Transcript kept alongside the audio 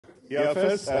Yeah,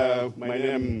 first, my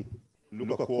name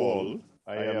Luca Kwol.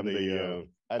 I am the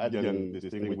adjunct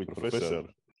distinguished professor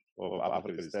of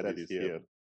African Studies here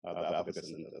at the African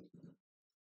Center.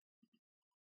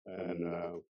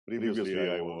 And previously,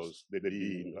 I was the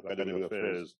Dean of Academic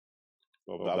Affairs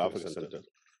of the African Center.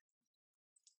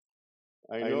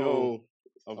 I know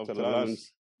after lunch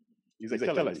is a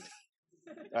challenge.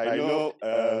 I know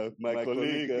my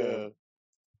colleague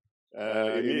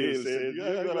Emil said, you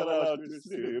are not allowed to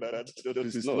sleep, but that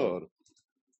is not.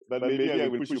 But maybe I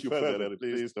will push you further,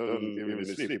 please don't even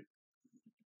sleep.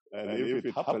 And if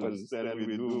it happens, then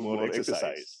we do more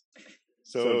exercise.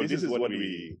 So this is what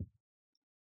we...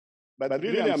 But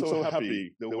really, I'm so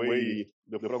happy the way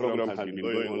the program has been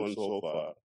going on so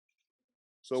far.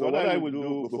 So what I will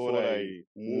do before I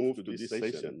move to this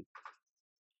session,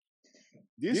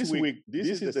 this week,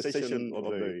 this is the session of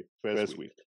the first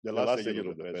week, the last session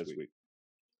of the first week.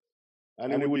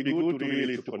 And it would be good to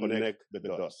really to connect the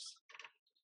dots.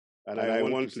 And I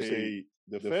want to say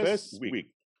the first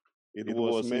week, it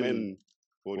was meant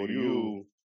for you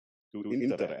to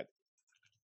interact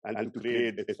and to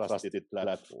create a trusted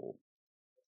platform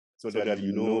so that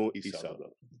you know each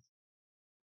other.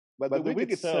 But the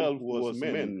week itself was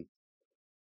meant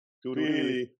to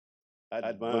really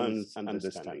advance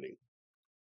understanding.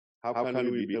 How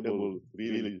can we be able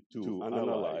really to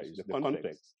analyze the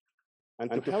context and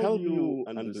to help you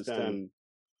understand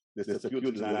the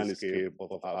security landscape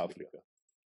of Africa?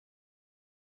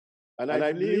 And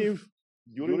I believe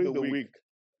during the week,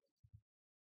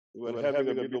 we were having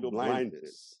a bit of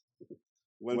blindness.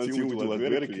 One thing which was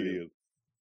very clear,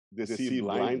 the sea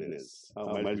blindness,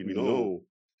 how much we know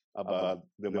about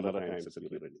the maritime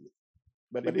security.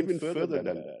 But even further than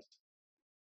that,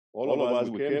 all of us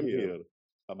who came here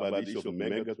about the issue of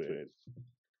megatrade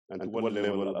and to what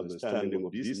level understanding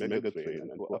of this megatrade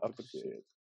and to appreciate.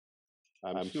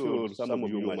 I'm sure some of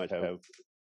you might have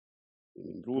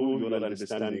improved your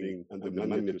understanding and the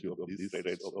magnitude of these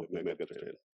threats of the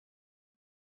megatrade.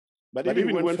 But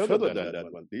even went further than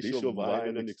that one, the issue of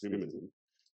violent extremism.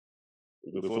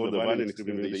 Before the violent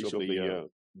extremism, the issue of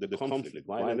the conflict,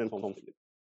 violent conflict.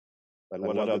 And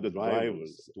what are the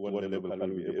drivers? To what level can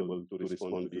we be able to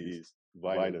respond to these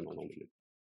violent conflict?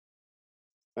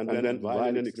 And then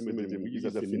violent extremism is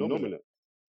a phenomenon,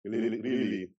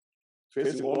 really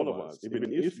facing all of us.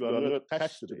 Even if you are not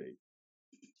touched today,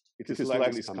 it is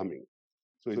likely it's coming.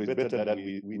 So it's better that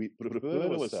we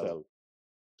prepare ourselves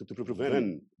to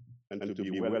prevent and to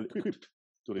be well equipped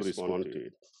to respond to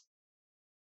it.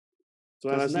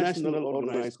 Transnational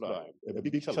organized crime, a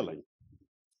big challenge.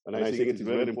 And I think it's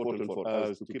very important for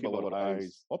us to keep our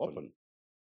eyes open.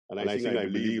 And I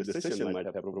believe the session might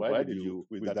have provided you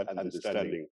with that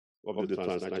understanding of the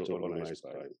transnational organized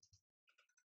crime.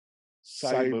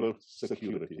 Cyber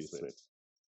security threat.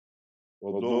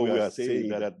 Although we are saying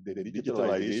that the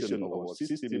digitalization of our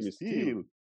system is still,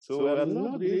 so we are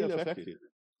not really affected.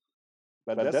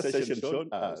 But that session showed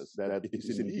us that it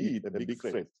is indeed a big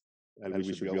threat, and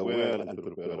we should be aware and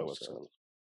prepare ourselves.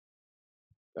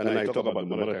 And I talk about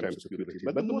maritime security,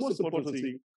 but the most important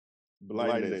thing,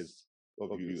 blindness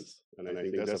of youth. And I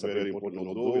think that's very important,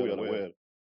 although we are aware,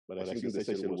 but I think the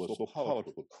session was so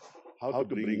powerful. How to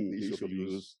bring the issue of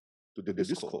youth to the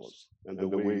discourse and the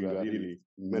way we are really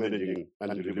managing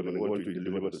and delivering, going to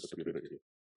deliver the security.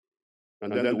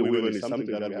 And then the women is something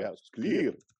that we have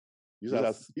clear. These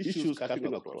are issues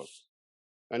cutting across.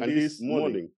 And this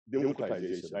morning,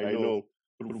 democratization, I know,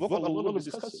 provoked a lot of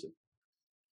discussion.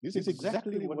 This is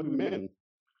exactly what we meant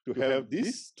to have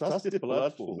this trusted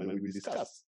platform and we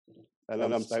discuss. And I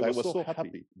was so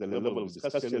happy, the level of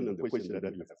discussion and the question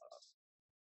that you have asked.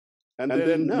 And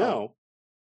then now,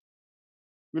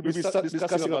 we'll be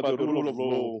discussing about the rule of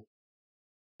law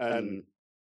and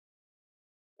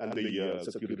the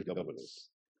security governance.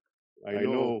 I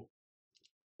know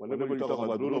whenever we talk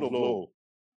about rule of law,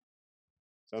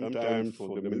 sometimes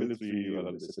for the military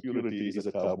or the security is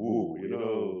a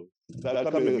taboo, They're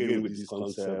coming again with these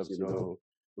concepts,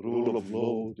 rule of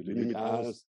law to limit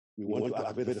us. We want to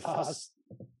act very fast.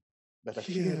 But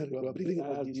here, we are bringing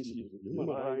out these human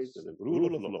rights and the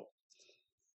rule of law.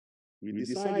 We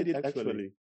decided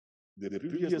actually,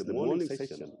 the morning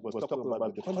session was talking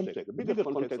about the context, the bigger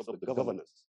context of the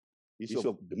governance, issue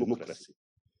of democracy.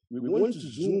 We want to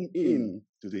zoom in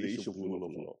to the issue of rule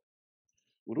of law.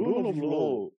 Rule of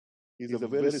law is a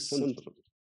very central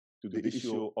to the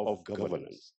issue of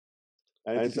governance.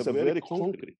 And it's a very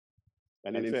concrete.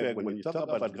 And in fact, when you talk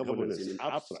about governance in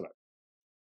abstract,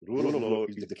 rule of law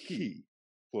is the key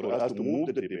for us to move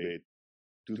the debate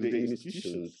to the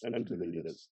institutions and to the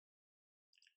leaders.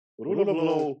 Rule of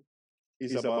law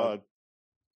is about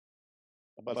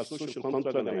about social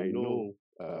contract, and I know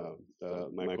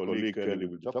my colleague Kelly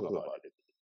will be talking about it.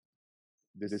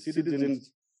 The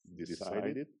citizens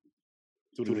decided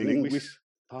to relinquish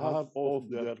part of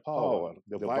their power,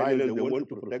 the violence they want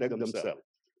to protect themselves.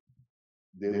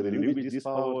 They relinquish this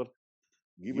power,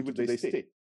 give it to the state,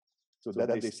 so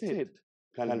that the state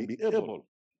can be able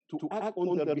to act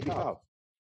on their behalf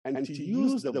and to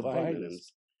use the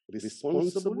violence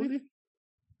responsibly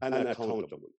and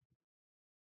accountably.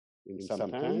 And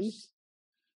sometimes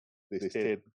the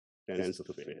state tends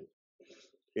to fail.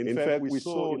 In fact, we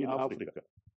saw in Africa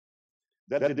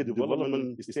that the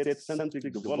development,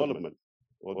 state-centric development,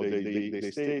 or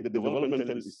the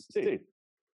developmental state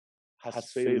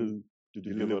has failed to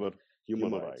deliver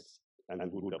human rights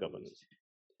and good governance.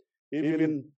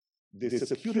 Even the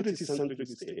security-centric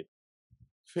state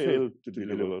failed to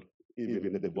deliver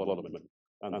even the development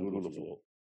and rule of law.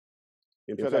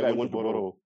 In fact, I want to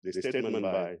borrow the statement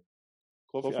by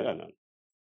Kofi Annan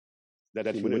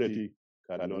that humanity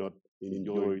cannot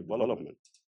enjoy development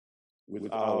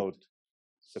without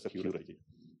security.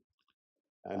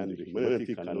 And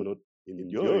humanity cannot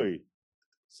enjoy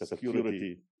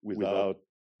security without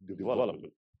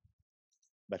development,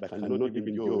 but cannot even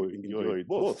enjoy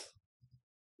both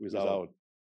without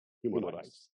human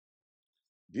rights.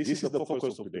 This is the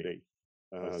focus of today's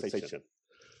session.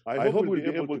 I hope we'll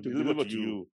be able to deliver to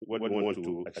you what we want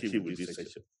to achieve with this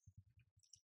session.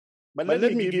 But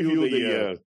let me give you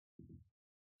the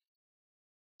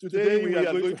today we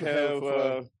are going to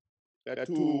have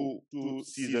two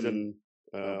seasoned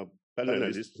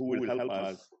panelists who will help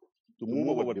us to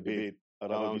move our debate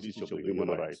around the issue of human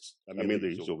rights. I mean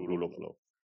the issue of rule of law.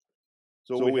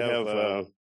 So we have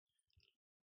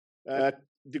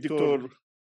Dr.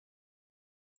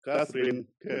 Catherine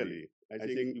Kelly. I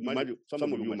think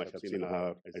some of you might have seen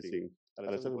her. I think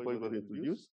at some point was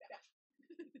introduced.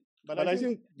 But I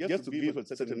think just to give a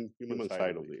certain human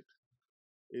side of it,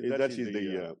 is that she's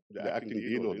the acting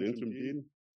dean or the interim dean,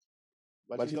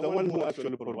 but she's the one who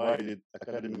actually provided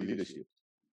academic leadership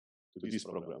to this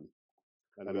program.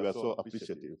 And we are so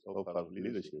appreciative of her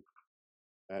leadership.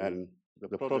 And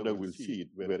the product will see it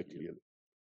very clearly.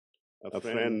 A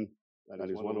friend,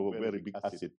 and is one of a very big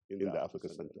assets in the Africa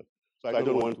Center. So I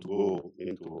don't want to go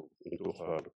into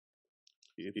her.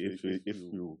 If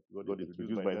you got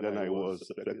introduced by then, I was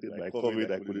affected by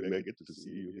COVID, I couldn't make it to see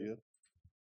you here.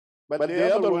 But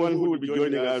the other one who will be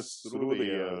joining us through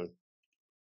the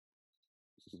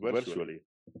virtually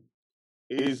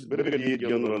is Brigadier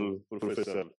General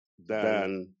Professor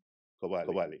Dan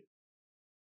Kovali.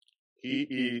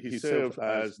 He served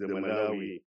as the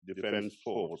Malawi Defense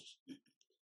Force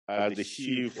as the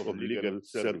Chief of Legal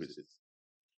Services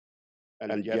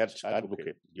and Judge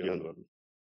Advocate General.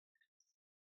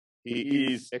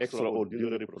 He is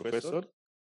extraordinary professor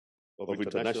of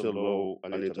international law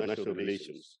and international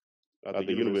relations at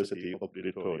the University of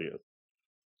Pretoria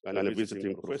and a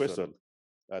visiting professor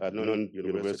at Lund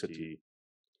University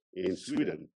in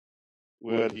Sweden,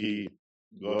 where he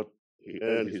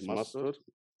earned his master's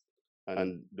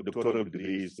and doctoral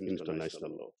degrees in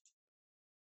international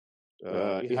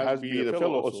law. He has been a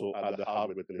fellow also at the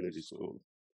Harvard Kennedy School,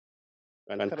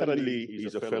 and currently he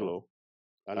is a fellow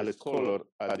and a scholar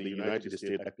at the United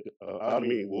States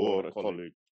Army War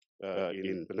College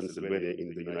in Pennsylvania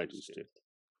in the United States.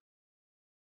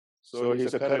 So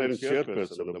he's a current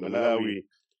chairperson of the Malawi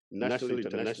National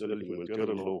International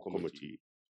Humanitarian Law Committee.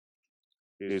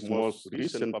 His most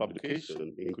recent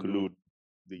publications include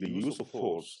The Use of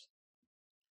Force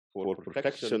for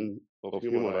Protection of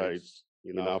Human Rights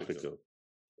in Africa,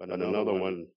 and another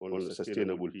one on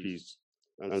sustainable peace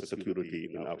and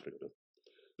security in Africa.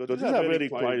 So these are very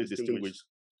quite distinguished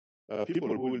people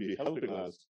who will be helping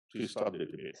us to start the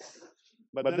debate.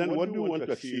 But then what do we want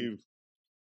to achieve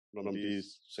from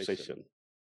this session?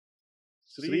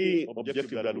 Three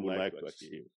objectives that we would like to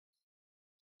achieve.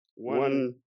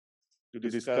 One, to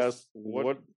discuss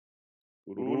what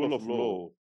rule of law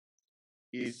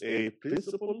is a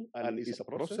principle and is a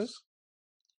process,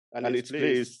 and its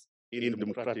place in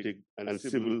democratic and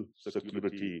civil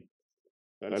security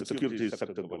and security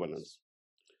sector governance.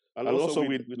 And also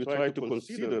we try to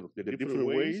consider the different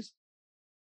ways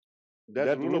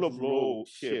that rule of law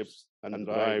shapes and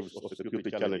drives of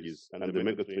security challenges and the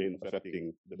megatrend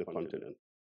affecting the continent.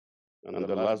 And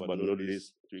the last but not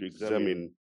least, to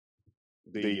examine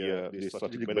the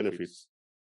strategic benefits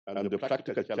and the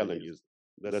practical challenges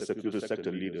that the security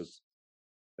sector leaders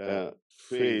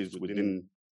face within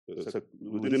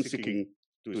seeking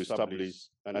to establish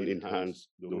and enhance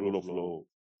the rule of law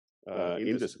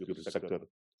in the security sector,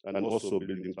 and also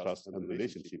building trust and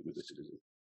relationship with the citizen.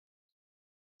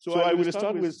 So I will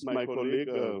start with my colleague,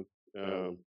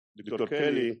 Dr.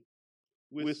 Kelly,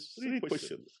 with 3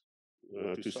 questions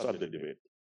to start the debate.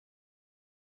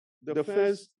 The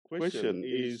first question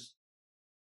is,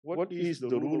 what is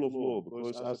the rule of law?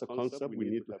 Because as a concept,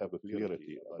 we need to have a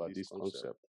clarity about this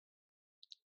concept.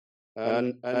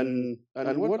 And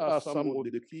what are some of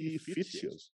the key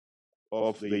features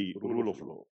of the rule of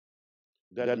law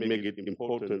that make it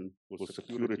important for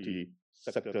security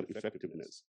sector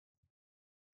effectiveness?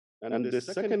 And the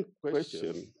second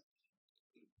question,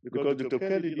 because Dr.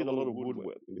 Kelly did a lot of good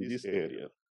work in this area,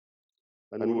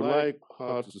 and we would like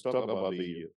her to talk about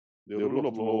the rule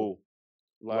of law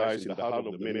lies in the heart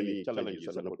of the many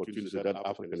challenges and opportunities that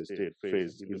African states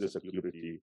face in the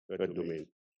security domain.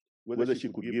 Whether she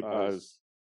could give us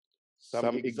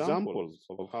some examples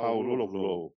of how rule of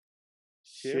law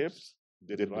shapes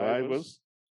the drivers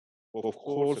of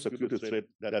core security threats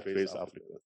that face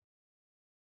Africa.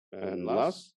 And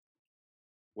last,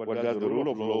 how does the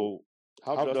rule of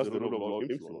law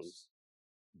influence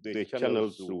the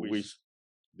channels through which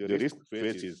the risk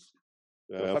faces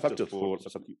factors for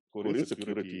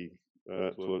insecurity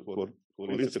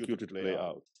to play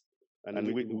out?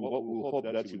 And we hope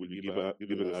that she will be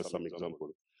giving us some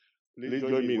examples. Please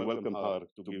join me in welcome her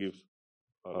to give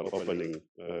her opening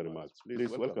remarks. Please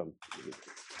welcome.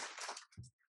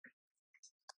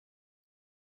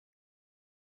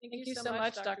 Thank you so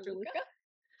much, Dr. Luca.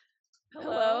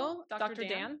 Hello, Dr.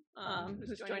 Dan,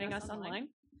 who's joining us online.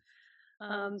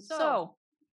 So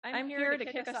I'm here to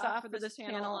kick us off for this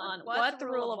panel on what the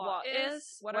rule of law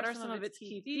is, what are some of its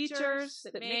key features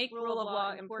that make rule of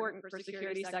law important for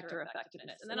security sector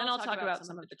effectiveness, and then I'll talk about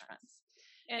some of the trends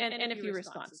and a few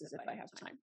responses if I have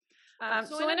time.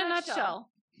 So in a nutshell,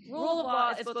 rule of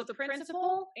law is both a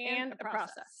principle and a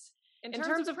process. In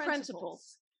terms of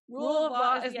principles, rule of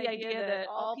law is the idea that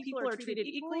all people are treated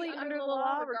equally under the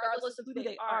law, regardless of who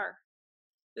they are.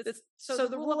 So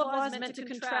the rule of law is meant to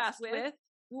contrast with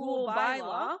rule by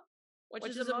law, which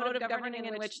is a mode of governing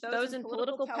in which those in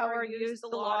political power use the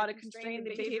law to constrain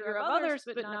the behavior of others,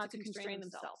 but not to constrain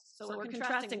themselves. So we're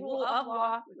contrasting rule of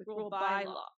law with rule by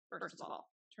law, first of all,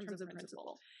 in terms of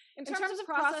principle. In terms of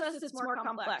process, it's more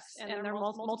complex, and there are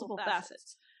multiple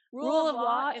facets. Rule of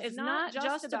law is not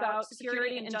just about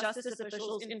security and justice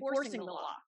officials enforcing the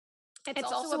law.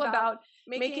 It's also about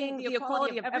making the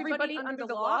equality of everybody under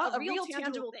the law a real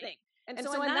tangible thing. And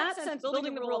so in that sense,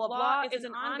 building the rule of law is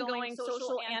an ongoing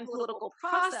social and political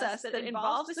process that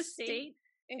involves the state,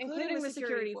 including the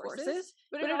security forces,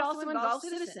 but it also involves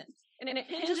citizens. And it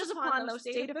hinges upon those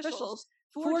state officials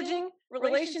forging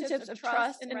relationships of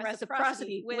trust and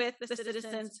reciprocity with the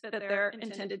citizens that they're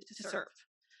intended to serve.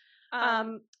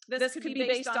 This could be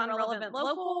based on relevant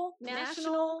local,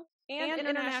 national, and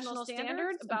international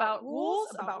standards about rules,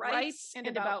 about rights, and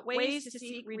about ways to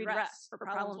seek redress for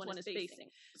problems one is facing.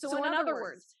 So in other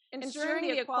words, ensuring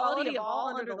the equality of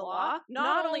all under the law,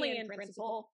 not only in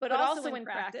principle, but also in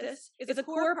practice, is a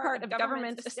core part of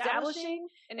governments establishing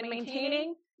and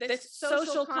maintaining this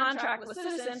social contract with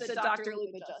citizens that Dr.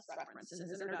 Luca just referenced in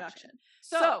his introduction.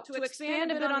 So, to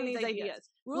expand a bit on these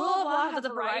ideas, rule of law has a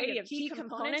variety of key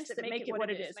components that make it what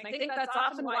it is. And I think that's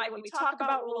often why when we talk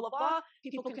about rule of law,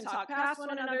 people can talk past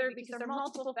one another because there are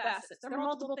multiple facets. There are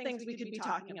multiple things we could be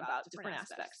talking about, different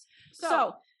aspects.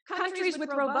 So, countries with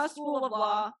robust rule of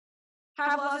law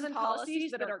have laws and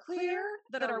policies that are clear,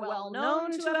 that are well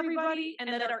known to everybody, and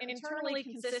that are internally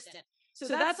consistent. So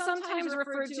that's sometimes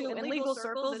referred to in legal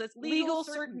circles as legal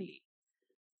certainty.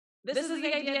 This is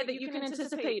the idea that you can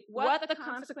anticipate what the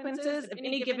consequences of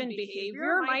any given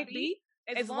behavior might be,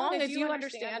 as long as you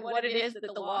understand what it is that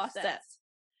the law says.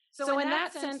 So in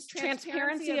that sense,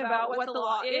 transparency about what the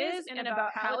law is and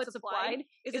about how it's applied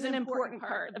is an important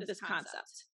part of this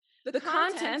concept. The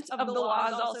content of the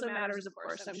laws also matters, of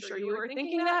course. I'm sure you were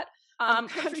thinking that.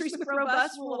 Countries with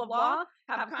robust rule of law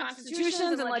have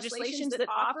constitutions and legislations that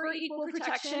offer equal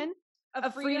protection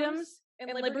of freedoms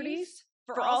and liberties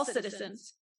for all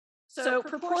citizens. So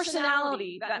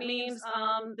proportionality, that means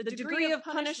the degree of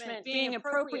punishment being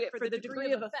appropriate for the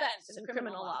degree of offense in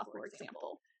criminal law, for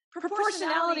example.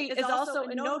 Proportionality is also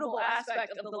a notable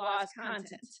aspect of the law's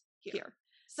content here.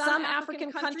 Some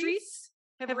African countries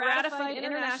have ratified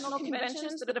international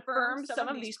conventions that affirm some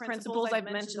of these principles I've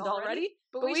mentioned already,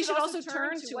 but we should also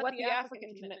turn to what the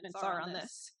African commitments are on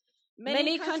this.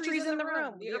 Many countries in the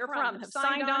room we are from have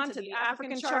signed on to the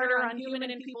African Charter on Human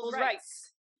and People's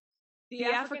Rights. The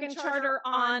African Charter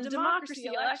on Democracy,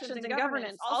 Elections, and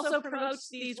Governance also promotes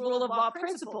these rule of law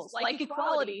principles like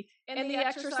equality and the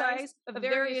exercise of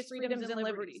various freedoms and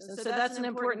liberties. And so that's an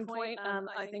important point,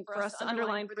 I think, for us to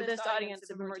underline for this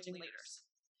audience of emerging leaders.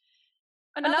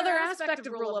 Another aspect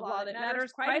of rule of law that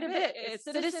matters quite a bit is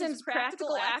citizens'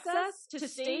 practical access to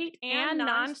state and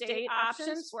non-state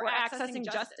options for accessing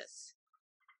justice.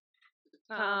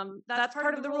 That's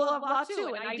part of the rule of law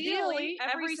too, and ideally,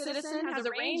 every citizen has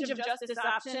a range of justice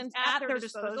options at their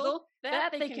disposal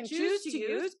that they can choose to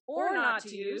use or not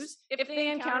to use if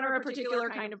they encounter a particular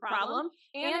kind of problem,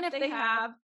 and if they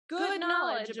have good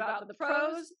knowledge about the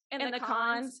pros and the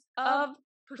cons of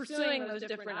pursuing those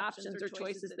different options or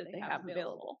choices that they have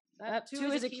available. That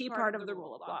too is a key part of the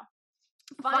rule of law.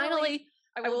 Finally,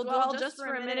 I will dwell just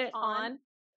for a minute on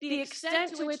the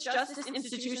extent to which justice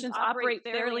institutions operate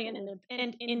fairly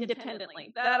and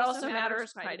independently. That also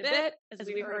matters quite a bit, as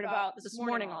we've heard about this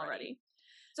morning already.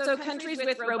 So countries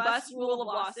with robust rule of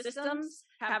law systems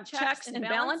have checks and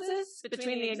balances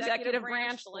between the executive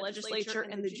branch, the legislature,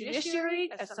 and the judiciary,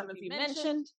 as some of you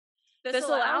mentioned. This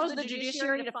allows the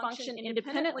judiciary to function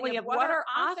independently of what are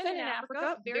often in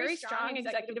Africa very strong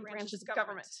executive branches of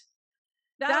government.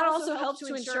 That also helps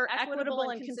to ensure equitable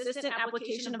and consistent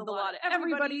application of the law to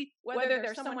everybody, whether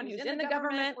they're someone who's in the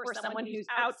government or someone who's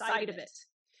outside of it.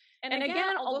 And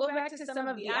again, I'll go back to some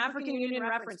of the African Union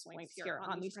reference points here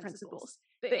on these principles.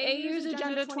 The AU's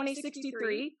Agenda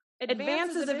 2063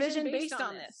 advances a vision based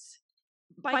on this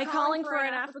by calling for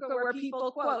an Africa where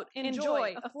people, quote,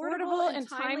 enjoy affordable and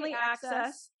timely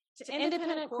access to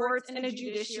independent courts and a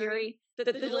judiciary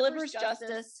that delivers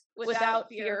justice without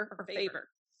fear or favor.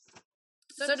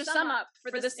 So to sum up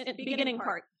for this beginning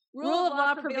part, rule of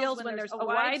law prevails when there's a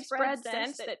widespread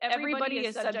sense that everybody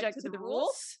is subject to the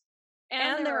rules,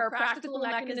 and there are practical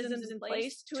mechanisms in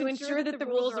place to ensure that the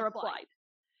rules are applied.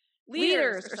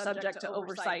 Leaders are subject to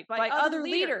oversight by other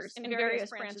leaders in various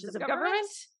branches of government.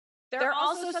 They're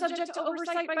also subject to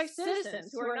oversight by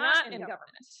citizens who are not in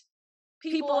government.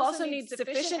 People also need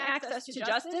sufficient access to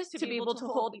justice to be able to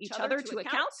hold each other to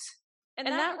account, and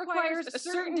that requires a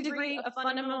certain degree of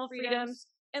fundamental freedoms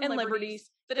and liberties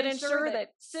that ensure that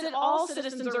all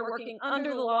citizens are working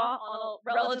under the law on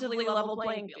a relatively level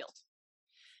playing field.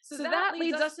 So that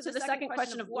leads us to the second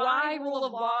question of why rule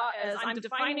of law, as I'm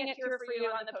defining it here for you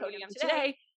on the podium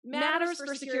today, matters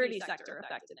for security sector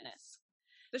effectiveness.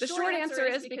 The short answer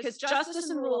is because justice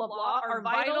and rule of law are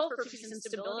vital for peace and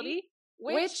stability,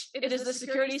 which it is the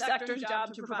security sector's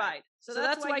job to provide. So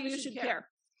that's why you should care.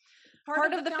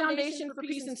 Part of the foundation for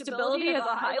peace and stability is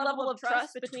a high level of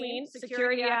trust between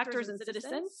security actors and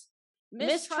citizens.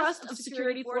 Mistrust of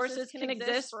security forces can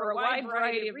exist for a wide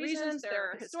variety of reasons.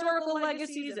 There are historical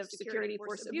legacies of security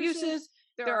force abuses.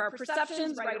 There are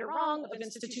perceptions, right or wrong, of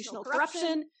institutional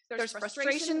corruption. There's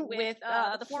frustration with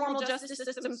the formal justice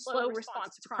system's slow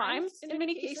response to crimes in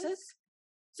many cases.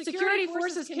 Security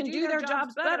forces can do their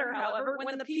jobs better, however,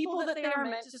 when the people that they are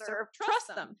meant to serve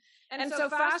trust them. And so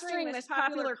fostering this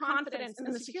popular confidence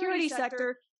in the security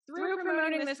sector through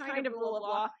promoting this kind of rule of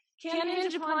law can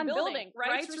hinge upon building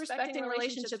rights-respecting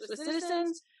relationships with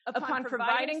citizens, upon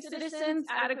providing citizens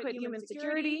adequate human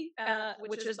security,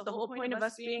 which is the whole point of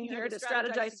us being here to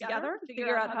strategize together, to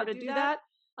figure out how to do that,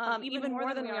 even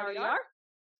more than we already are.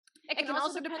 It can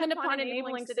also depend upon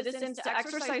enabling citizens to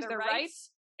exercise their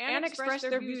rights and express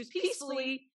their views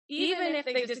peacefully, even if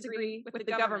they disagree with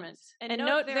the government. And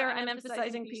note there, I'm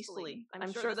emphasizing peacefully.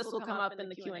 I'm sure this will come up in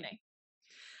the Q&A.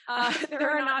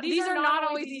 These are not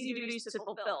always easy duties to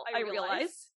fulfill, I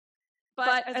realize.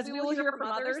 But as we will hear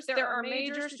from others, there are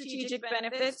major strategic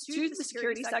benefits to the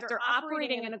security sector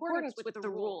operating in accordance with the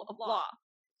rule of law,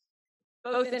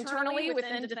 both internally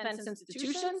within defense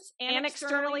institutions and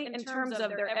externally in terms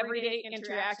of their everyday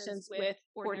interactions with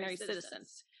ordinary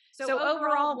citizens. So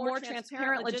overall, more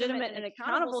transparent, legitimate, and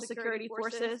accountable security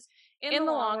forces in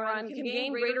the long run can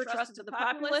gain greater trust of the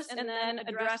populace and then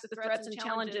address the threats and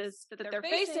challenges that they're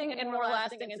facing in more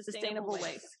lasting and sustainable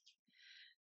ways.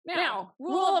 Now,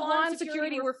 rule of law and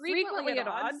security were frequently at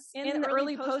odds in the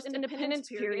early post-independence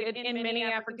period in many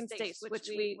African states, which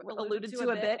we alluded to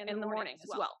a bit in the morning as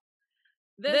well.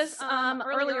 This,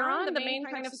 earlier on, the main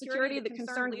kind of security that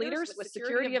concerned leaders was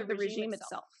security of the regime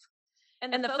itself.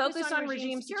 And the focus on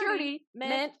regime security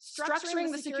meant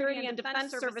structuring the security and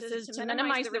defense services to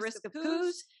minimize the risk of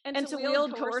coups and to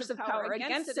wield coercive power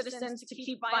against citizens to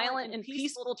keep violent and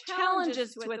peaceful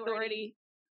challenges to authority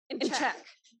in check.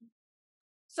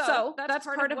 So that's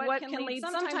part of what can lead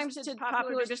sometimes to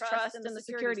popular distrust in the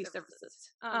security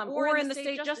services or in the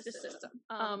state justice system.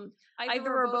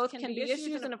 Either or both can be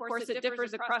issues, and of course it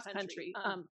differs across country.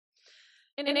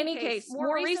 In any case,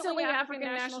 more recently,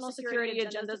 African national security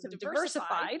agendas have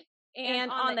diversified,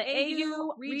 And on the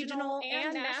AU, regional,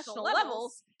 and national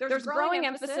levels, there's growing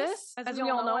emphasis, as we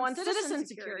all know, on citizen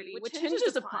security, which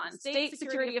hinges upon state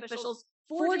security officials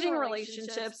forging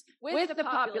relationships with the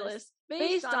populace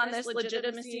based on this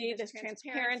legitimacy, this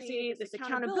transparency, this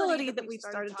accountability that we've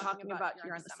started talking about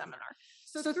here in the seminar.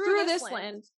 So through this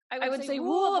lens, I would say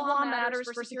rule of law matters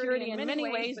for security in many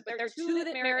ways, but there are two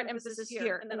that merit emphasis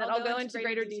here, and that I'll go into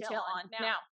greater detail on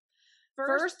now.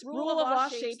 First, rule of law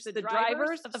shapes the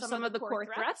drivers of some of the core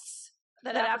threats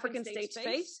that African states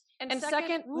face. And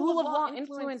second, rule of law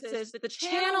influences the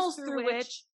channels through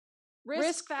which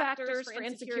risk factors for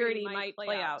insecurity might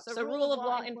play out. So rule of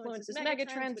law influences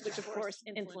megatrends, which of course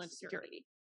influence security.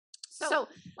 So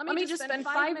let me just spend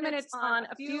 5 minutes on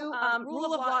a few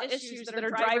rule of law issues that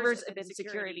are drivers of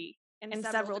insecurity in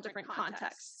several different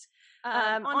contexts.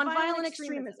 On violent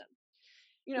extremism.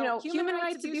 Human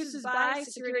rights abuses by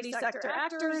security sector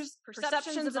actors,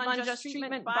 perceptions of unjust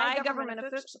treatment by government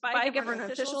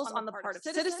officials on the part of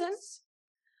citizens,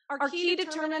 are key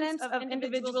determinants of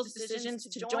individuals' decisions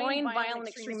to join violent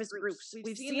extremist groups.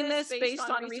 We've seen this based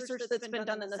on research that's been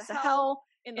done in the Sahel,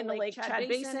 in the Lake Chad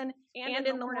Basin, and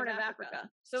in the Horn of Africa.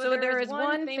 So there is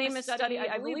one famous study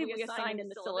I believe we assigned in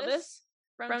the syllabus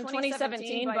from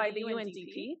 2017 by the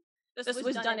UNDP. This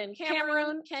was done in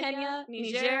Cameroon, Kenya,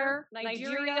 Niger,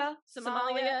 Nigeria,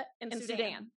 Somalia, and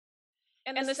Sudan.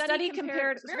 And the study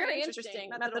compared, it was very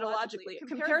interesting methodologically, it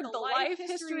compared the life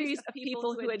histories of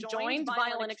people who had joined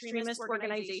violent extremist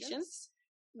organizations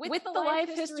with the life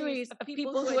histories of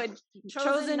people who had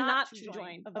chosen not to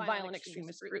join a violent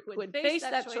extremist group, who had faced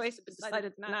that choice but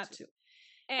decided not to.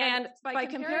 And by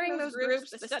comparing those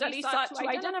groups, the study sought to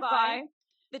identify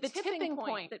the tipping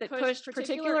point that pushed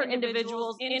particular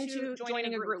individuals into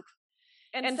joining a group.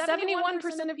 And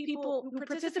 71% of people who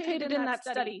participated in that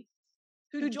study,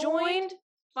 who joined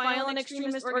violent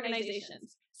extremist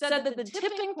organizations, said that the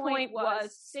tipping point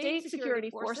was state security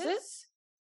forces,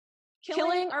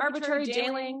 killing, arbitrary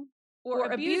jailing,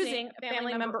 or abusing a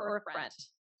family member or a friend.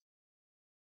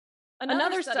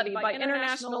 Another study by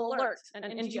International Alert, an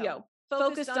NGO,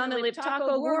 focused on the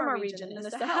Liptako-Gourma region in the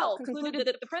Sahel, concluded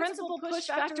that the principal push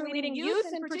factor leading youth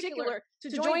in particular to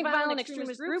join violent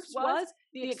extremist groups was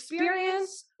the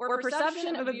experience or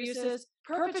perception of abuses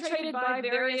perpetrated by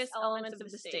various elements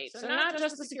of the state. So not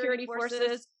just the security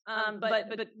forces, but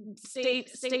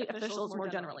state officials more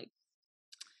generally.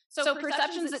 So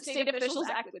perceptions that state officials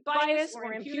act with bias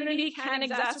or impunity can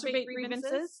exacerbate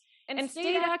grievances, and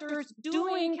state actors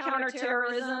doing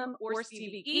counterterrorism or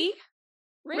CVE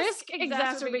risk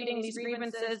exacerbating these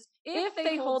grievances if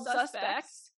they hold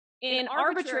suspects in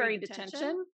arbitrary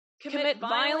detention, commit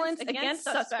violence against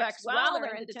suspects while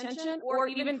they're in detention, or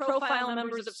even profile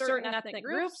members of certain ethnic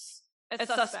groups as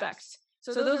suspects.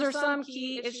 So those are some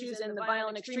key issues in the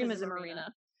violent extremism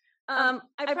arena.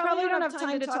 I probably don't have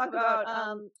time to talk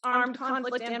about armed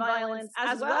conflict and violence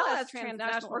as well as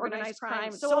transnational organized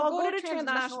crime. So I'll go to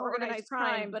transnational organized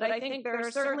crime, but I think there are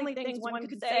certainly things one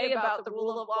could say about the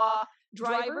rule of law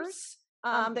drivers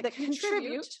that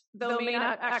contribute, though may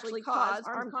not actually cause,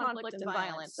 armed conflict and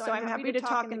violence. So I'm happy to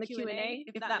talk in the Q&A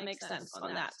if that makes sense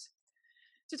on that.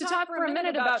 To talk for a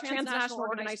minute about transnational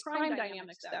organized crime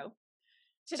dynamics, though.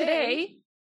 Today,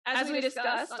 as we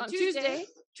discussed on Tuesday,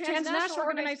 transnational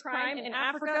organized crime in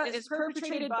Africa is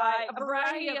perpetrated by a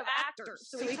variety of actors.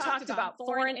 So we talked about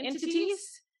foreign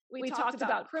entities, we talked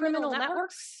about criminal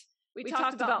networks, we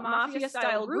talked about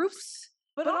mafia-style groups,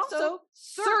 but also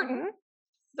certain,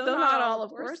 though not all,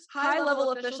 of course,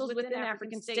 high-level officials within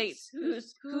African states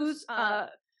whose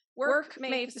work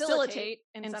may facilitate,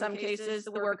 in some cases,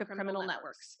 the work of criminal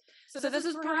networks. So this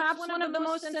is perhaps one of the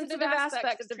most sensitive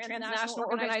aspects of transnational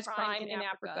organized crime in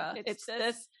Africa. It's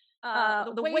this,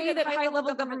 the way that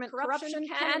high-level government corruption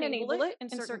can enable it in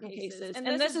certain cases.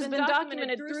 And this has been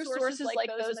documented through sources like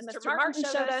those Mr. Martin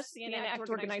showed us, the Enact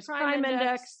Organized Crime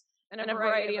Index, and a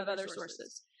variety of other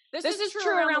sources. This is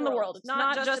true around the world. It's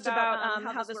not just about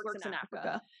how this works in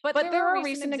Africa. But there are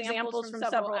recent examples from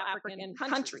several African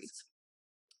countries.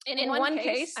 In one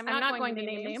case, I'm not going to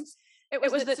name names, it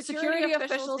was that security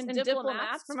officials and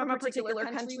diplomats from a particular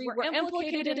country were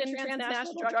implicated in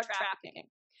transnational drug trafficking.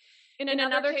 In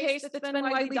another case that's been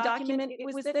widely documented,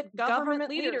 it was that government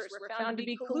leaders were found to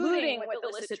be colluding with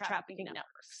illicit trafficking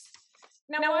networks.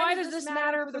 Now, why does this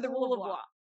matter for the rule of law?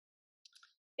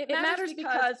 It matters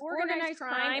because organized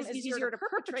crime is easier to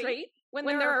perpetrate when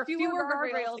there are fewer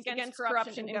guardrails against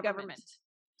corruption in government.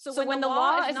 So when the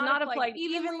law is not applied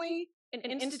evenly, and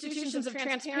institutions of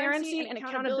transparency and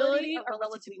accountability are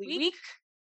relatively weak,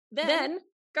 then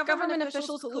government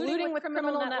officials colluding with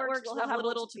criminal networks will have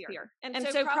little to fear. And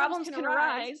so problems can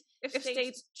arise if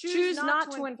states choose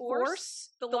not to enforce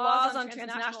the laws on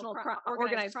transnational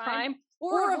organized crime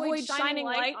or avoid shining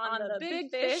light on the big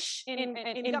fish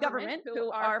in government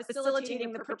who are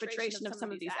facilitating the perpetration of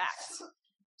some of these acts.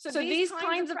 So these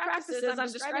kinds of practices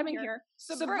I'm describing here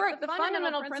subvert the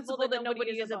fundamental principle that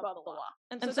nobody is above the law.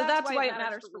 And so that's why it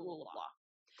matters for rule of law.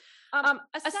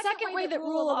 A second way that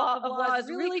rule of law is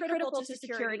really critical to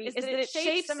security is that it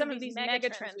shapes some of these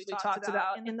megatrends we talked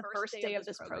about in the first day of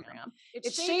this program.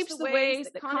 It shapes the ways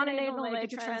that continental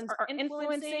megatrends are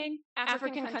influencing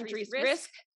African countries' risk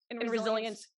and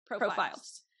resilience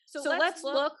profiles. So let's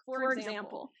look, for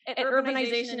example, at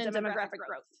urbanization and demographic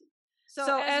growth.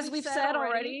 So as we've said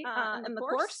already in the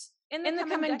course, in the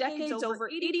coming decades, over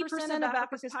 80% of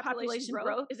Africa's population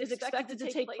growth is expected to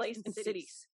take place in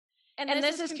cities. And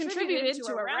this has contributed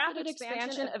to a rapid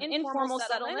expansion of informal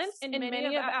settlements in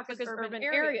many of Africa's urban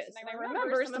areas. And I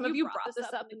remember some of you brought this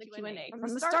up in the Q&A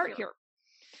from the start here.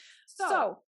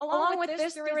 So, along with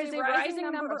this, there is a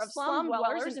rising number of slum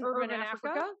dwellers in urban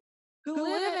Africa who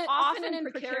live often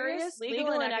in precarious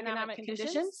legal and economic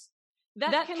conditions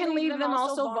that can leave them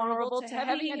also vulnerable to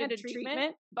heavy-handed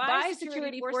treatment by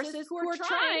security forces who are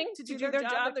trying to do their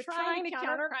job. They're trying to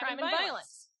counter crime and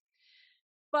violence.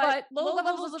 But low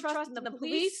levels of trust in the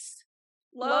police,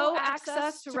 low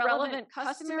access to relevant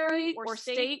customary or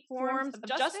state forms of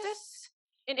justice,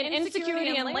 and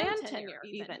insecurity and land tenure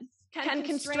even, can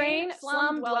constrain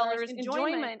slum dwellers'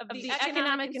 enjoyment of the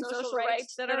economic and social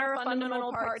rights that are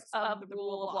fundamental parts of the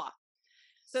rule of law.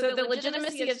 So the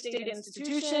legitimacy of state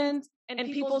institutions and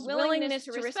people's willingness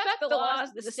to respect the laws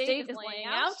the state is laying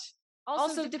out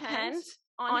also depends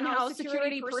on how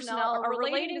security personnel are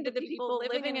relating to the people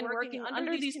living and working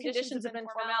under these conditions of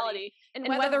informality, and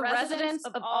whether residents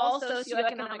of all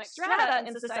socioeconomic strata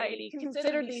in society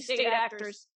consider these state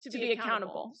actors to be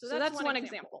accountable. So that's one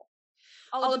example.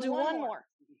 I'll do one more.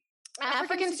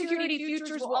 African security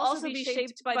futures will also be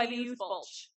shaped by the youth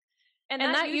bulge. And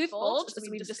that youth bulge, as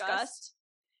we've discussed,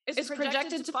 is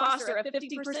projected to foster a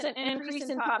 50% increase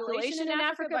in population in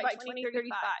Africa by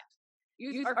 2035.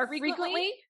 Youth are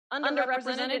frequently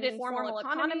underrepresented in formal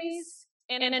economies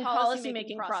and in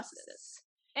policy-making processes.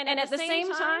 And at the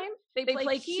same time, they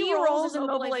play key roles in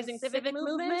mobilizing civic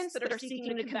movements that are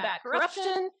seeking to combat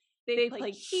corruption. They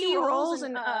play key roles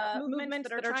in movements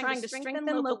that are trying to strengthen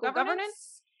local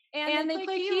governance. And they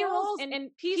play key roles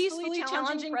in peacefully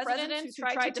challenging presidents who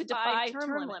try to defy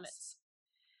term limits.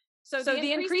 So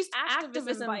the increased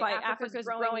activism by Africa's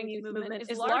growing youth movement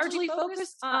is largely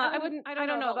focused, I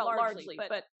don't know about largely,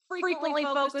 but frequently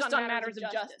focused on matters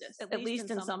of justice, at least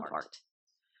in some part.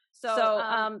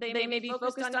 So they may be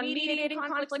focused on mediating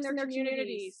conflicts in their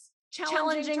communities,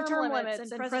 challenging term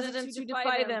limits and presidents who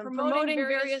defy them, promoting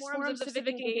various forms of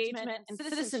civic engagement and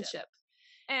citizenship.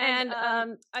 And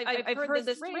I've heard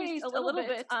this phrased a little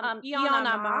bit, Ian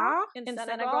Amar in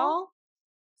Senegal,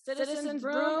 Citizens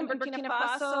Room in Burkina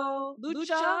Faso,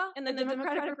 Lucha in the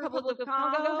Democratic Republic of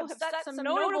Congo have set some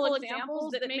notable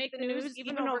examples that make the news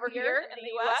even over here in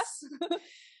the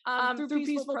U.S. Through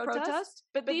peaceful protest.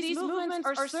 But these movements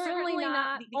are certainly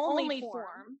not the only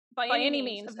form, by any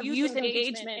means, of youth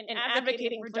engagement in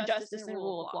advocating for justice and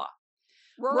rule of law.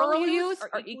 Rural youth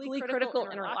are equally critical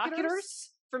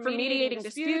interlocutors for mediating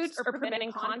disputes or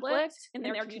preventing conflict in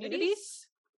their communities.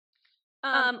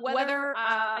 Whether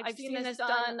I've seen this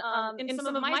done in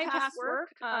some of my past work,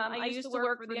 I used to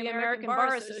work for the American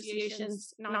Bar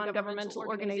Association's non-governmental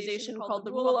organization called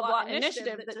the Rule of Law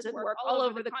Initiative that did work all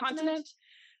over the continent.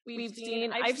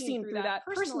 I've seen through that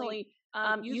personally,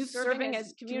 youth serving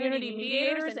as community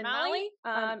mediators in Mali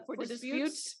for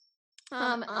disputes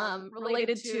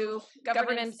related to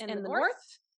governance in the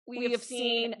north. We have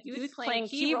seen youth playing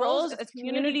key roles as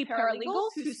community paralegals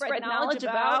who spread knowledge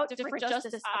about different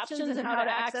justice options and how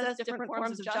to access different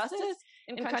forms of justice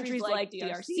in countries like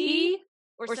DRC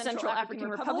or Central African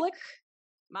Republic,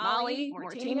 Mali,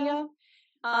 Mauritania.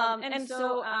 And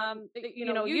so,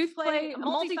 youth play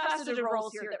multifaceted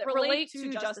roles here that relate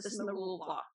to justice and the rule of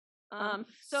law.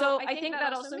 So I think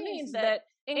that also means that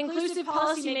inclusive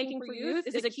policymaking for youth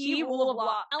is a key rule of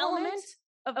law element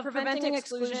of preventing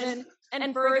exclusion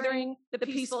and furthering the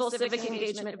peaceful civic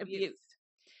engagement of youth.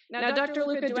 Now, Dr.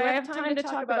 Luca, do I have time to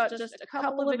talk about just a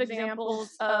couple of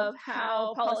examples of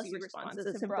how policy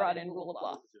responses have brought in rule of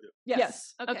law?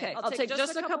 Yes. Okay. I'll take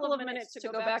just a couple of minutes to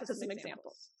go back to some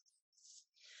examples.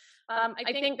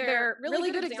 I think they're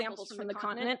really good examples from the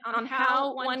continent on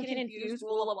how one can infuse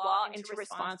rule of law into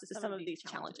response to some of these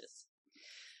challenges.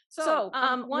 So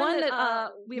one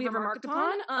that we have remarked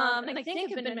upon, and I think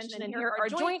have been mentioned in here, are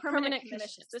joint permanent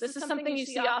commissions. This is something you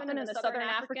see often in the Southern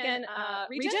African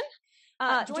region.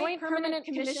 Joint permanent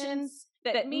commissions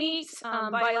that meet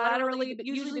bilaterally, but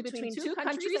usually between two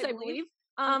countries, I believe,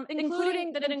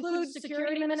 that includes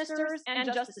security ministers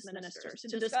and justice ministers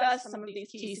to discuss some of these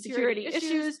key security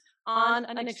issues on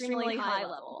an extremely high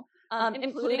level.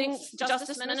 Including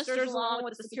justice ministers along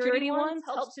with the security ones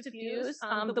helps to fuse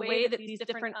the way that these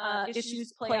different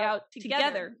issues play out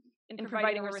together in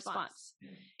providing a response.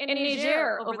 In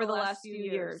Niger, over the last few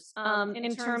years,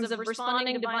 in terms of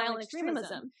responding to violent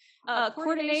extremism, a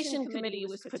coordination committee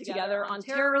was put together on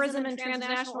terrorism and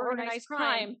transnational organized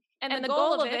crime, and the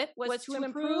goal of it was to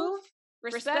improve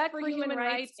respect for human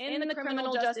rights in the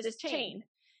criminal justice chain.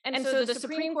 And so the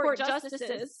Supreme Court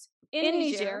justices in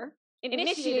Niger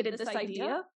initiated this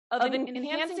idea of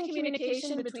enhancing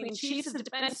communication between chiefs of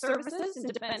defense services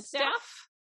and defense staff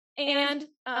and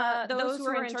those who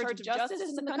are in charge of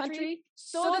justice in the country,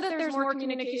 so that there's more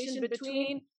communication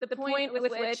between the point with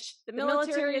which the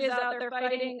military is out there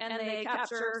fighting and they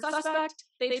capture a suspect,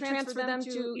 they transfer them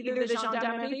to either the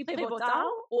gendarmerie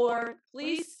prévôtale or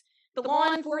police. The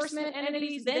law enforcement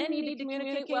entities then need to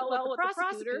communicate well with the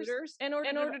prosecutors in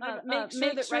order to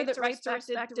make sure that rights are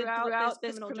respected throughout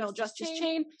this criminal justice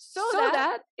chain, so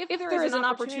that if there is an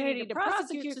opportunity to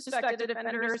prosecute suspected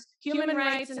offenders, human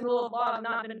rights and rule of law have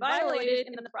not been violated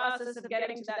in the process of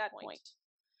getting to that point.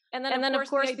 And then, of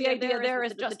course, the idea there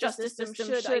is that the justice system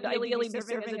should ideally be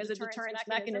serving as a deterrent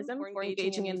mechanism for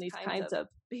engaging in these kinds of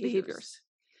behaviors.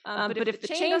 But if the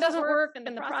chain doesn't work,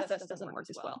 then the process doesn't work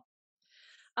as well.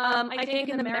 I think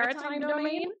in the maritime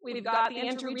domain, we've got the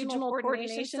Interregional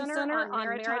Coordination Center on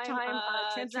maritime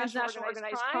transnational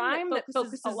organized crime that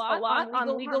focuses a lot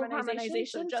on legal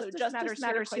harmonization. So justice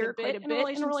matters here quite a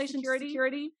bit in relation to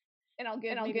security. And I'll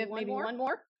give maybe one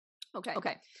more.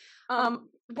 Okay.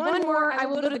 One more, I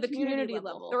will go to the community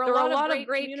level. There are a lot of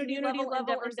great community level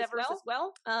endeavors as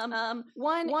well.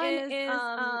 One is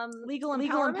legal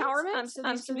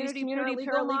empowerment. So these community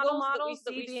paralegal models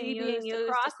that we see being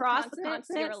used across the continent.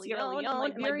 Sierra Leone,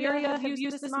 Liberia have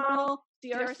used this model.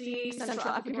 DRC, Central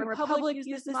African Republic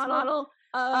used this model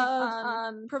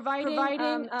of providing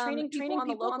training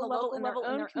people on the local level in their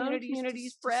own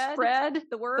communities spread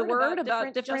the word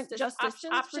about different justice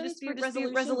options for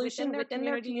dispute resolution within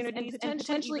their communities, and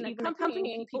potentially even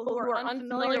accompanying people who are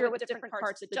unfamiliar with different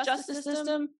parts of the justice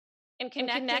system and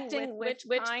connecting which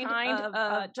kind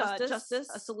of justice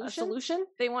a solution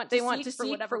they want to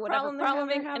seek for whatever problem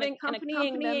they're having, and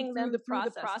accompanying them through the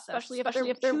process, especially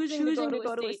if they're choosing to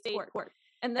go to a state court.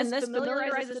 And this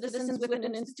familiarizes citizens with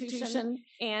an institution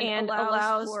and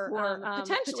allows for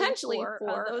potentially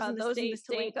for those in the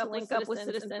state to link up with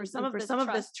citizens for some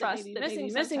of this trust that may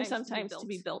be missing sometimes to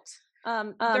be built.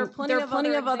 There are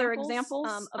plenty of other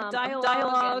examples of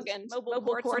dialogue and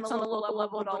mobile courts on the local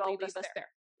level, but I'll leave us there.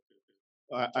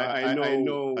 I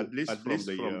know at least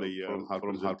from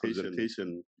her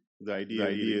presentation, the idea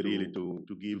really to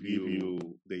give you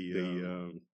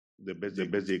the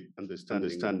basic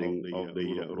understanding of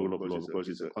the rule of law, of course,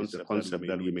 is a concept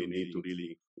that we may need to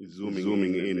really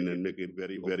zooming in and make it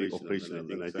very operational.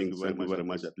 And I think very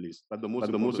much at least. But the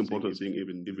most important thing,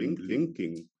 even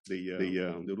linking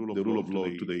the rule of law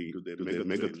to the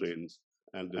mega trends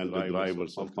and the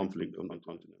drivers of conflict on the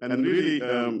continent. And really,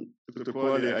 Dr.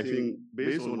 Kwale, I think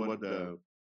based on what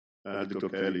Dr.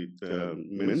 Kelly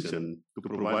mentioned, to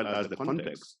provide us the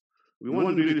context, we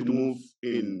want really to move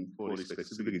in for a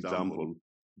specific example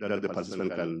that the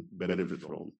participant can benefit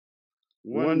from.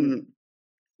 One,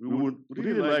 we would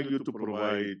really like you to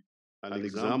provide an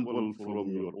example from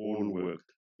your own work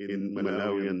in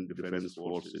Malawian Defense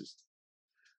Forces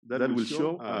that will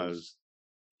show us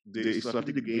the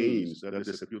strategic gains that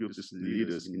the security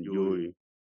leaders enjoy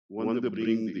when they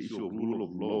bring the issue of rule of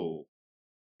law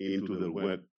into their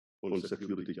work on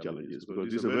security challenges. Because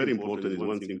this is very important. It's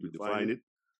one thing to define it.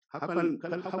 How can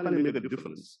it make a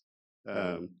difference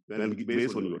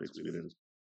based on your experience?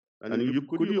 And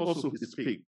could you also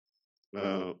speak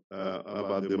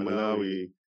about the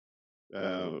Malawi,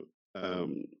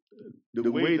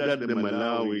 the way that the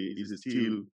Malawi is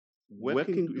still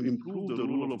working to improve the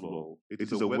rule of law? It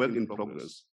is a work in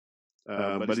progress,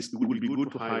 but it would be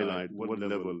good to highlight what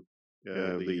level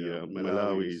the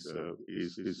Malawi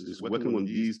is working on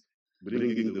these,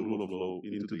 bringing the rule of law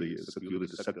into the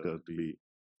security sector to be.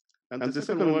 And the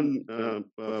second one,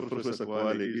 Professor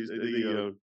Kwale, is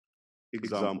the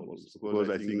examples, because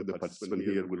I think the participant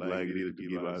here would like really to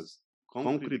give us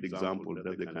concrete examples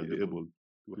that they can be able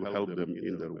to help them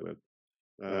in their work.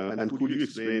 And could you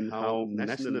explain how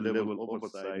national level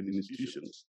oversight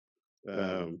institutions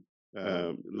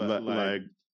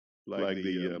like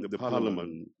the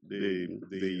Parliament, and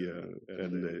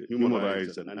the Human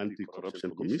Rights and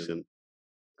Anti-Corruption Commission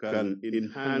can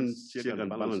enhance check and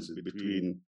balances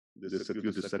between the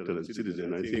security sector and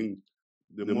citizen. I think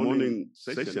the morning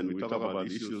session we talk about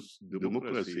issues.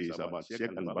 Democracy is about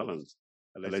check and balance,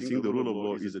 and I think the rule of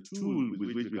law is a tool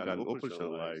with which we can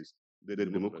operationalize the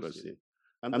democracy.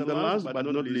 And the last but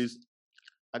not least,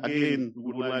 again, we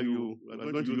would like you.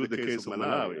 I'm going to use the case of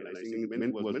Malawi, and I think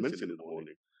it was mentioned in the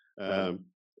morning.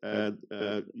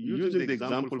 Using the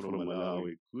example from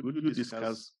Malawi, could you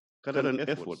discuss current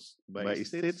efforts by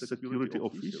state security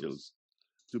officials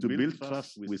to build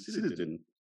trust with citizens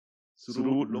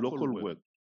through local work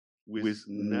with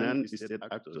non-state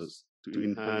actors to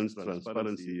enhance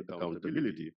transparency,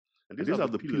 accountability? And these are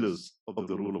the pillars of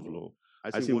the rule of law.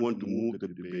 I think we want to move the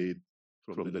debate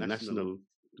from the national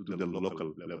to the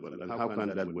local level, and how can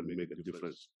that will make a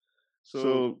difference?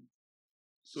 So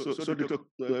Dr.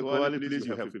 Kowale, please,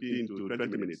 you have 15 to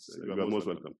 20 minutes. You are most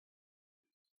welcome.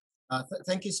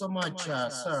 Thank you so much,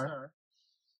 sir.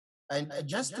 And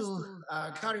just to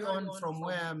carry on from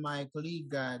where my colleague,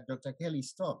 Dr. Kelly,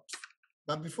 stopped.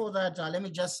 But before that, let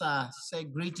me just say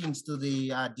greetings to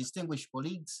the distinguished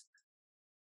colleagues.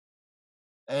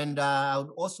 And I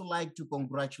would also like to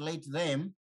congratulate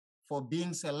them for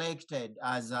being selected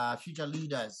as future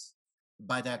leaders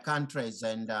by their countries,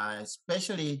 and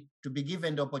especially to be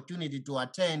given the opportunity to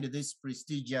attend this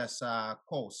prestigious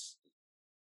course.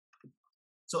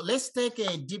 So let's take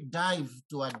a deep dive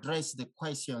to address the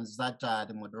questions that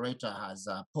the moderator has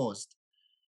posed.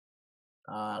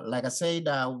 Like I said,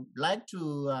 I would like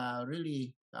to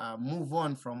really move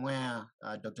on from where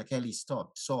Dr. Kelly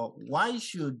stopped. So why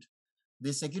should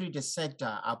the security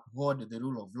sector uphold the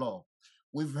rule of law?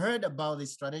 We've heard about the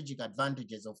strategic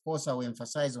advantages. Of course, I will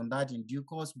emphasize on that in due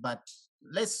course, but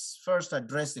let's first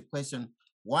address the question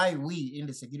why we in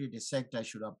the security sector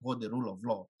should uphold the rule of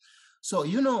law. So,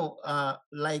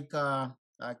 like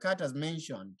Kat has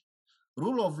mentioned,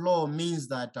 rule of law means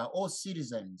that all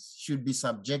citizens should be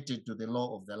subjected to the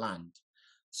law of the land.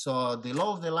 So the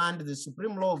law of the land, the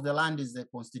supreme law of the land is the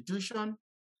Constitution,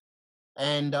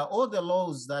 and all the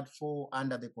laws that fall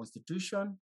under the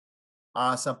Constitution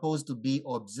are supposed to be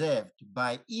observed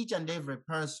by each and every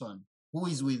person who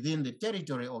is within the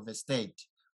territory of a state,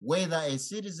 whether a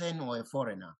citizen or a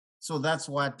foreigner. So that's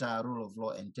what rule of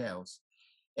law entails.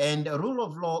 And rule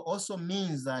of law also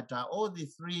means that all the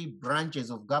three branches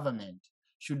of government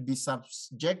should be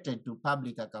subjected to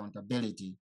public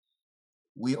accountability.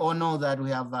 We all know that we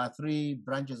have three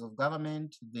branches of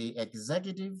government: the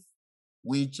executive,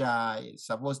 which is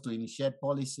supposed to initiate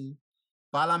policy;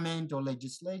 parliament or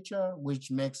legislature,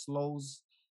 which makes laws;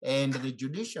 and the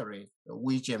judiciary,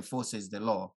 which enforces the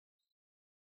law.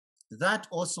 That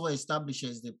also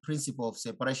establishes the principle of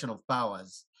separation of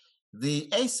powers. The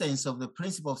essence of the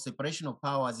principle of separation of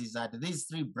powers is that these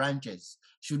three branches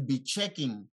should be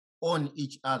checking on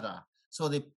each other. So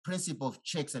the principle of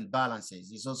checks and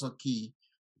balances is also key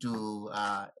to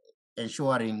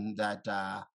ensuring that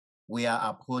we are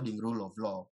upholding rule of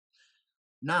law.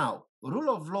 Now,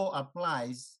 rule of law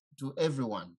applies to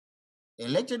everyone,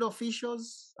 elected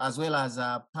officials as well as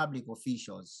public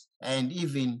officials, and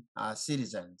even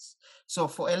citizens. So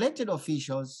for elected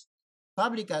officials,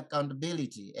 public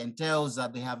accountability entails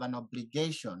that they have an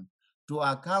obligation to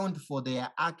account for their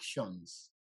actions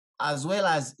as well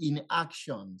as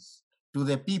inactions to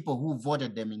the people who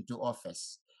voted them into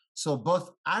office. So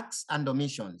both acts and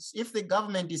omissions. If the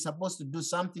government is supposed to do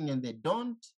something and they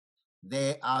don't,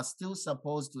 they are still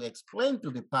supposed to explain to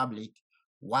the public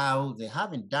while they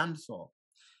haven't done so.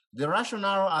 The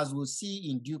rationale, as we'll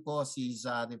see in due course, is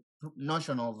the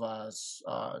notion of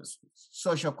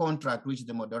social contract, which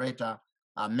the moderator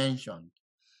mentioned.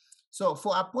 So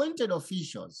for appointed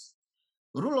officials,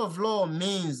 rule of law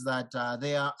means that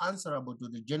they are answerable to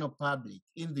the general public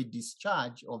in the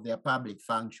discharge of their public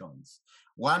functions.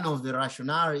 One of the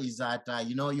rationale is that,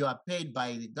 you are paid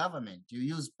by the government, you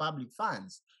use public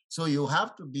funds. So you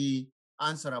have to be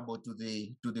answerable to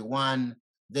the one.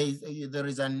 There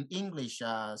is an English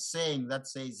saying that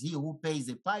says, "He who pays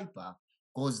the piper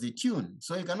calls the tune."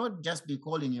 So you cannot just be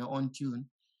calling your own tune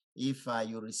if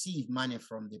you receive money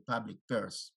from the public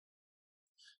purse.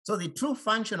 So the true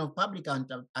function of public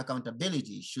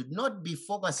accountability should not be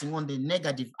focusing on the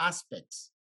negative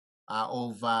aspects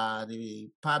of the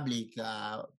public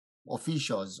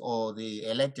officials or the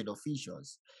elected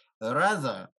officials.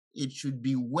 Rather, it should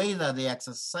be whether they're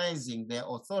exercising their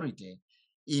authority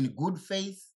in good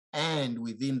faith and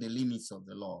within the limits of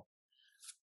the law.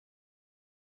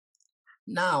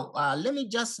 Now, let me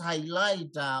just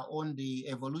highlight on the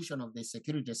evolution of the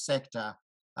security sector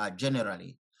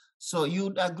generally. So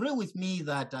you'd agree with me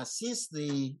that since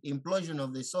the implosion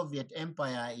of the Soviet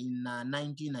Empire in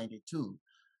 1992,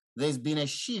 there's been a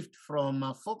shift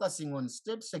from focusing on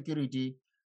state security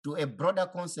to a broader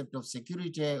concept of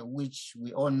security, which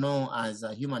we all know as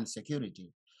human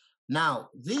security. Now,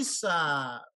 this,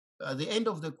 the end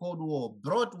of the Cold War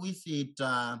brought with it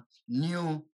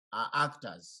new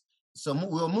actors. So we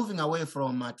were moving away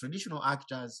from traditional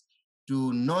actors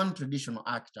to non-traditional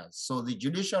actors. So the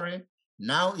judiciary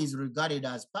now is regarded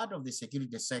as part of the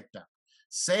security sector.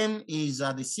 Same is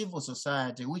the civil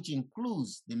society, which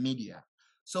includes the media.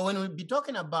 So when we be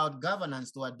talking about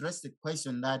governance, to address the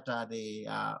question that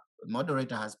the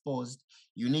moderator has posed,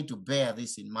 you need to bear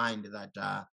this in mind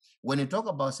that when you talk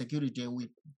about security, we're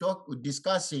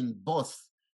discussing both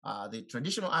the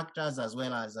traditional actors as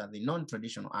well as the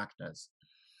non-traditional actors.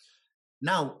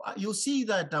 Now, you see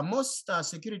that most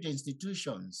security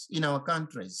institutions in our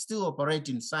countries still operate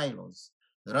in silos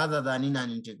rather than in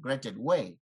an integrated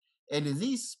way. And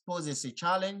this poses a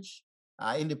challenge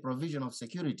in the provision of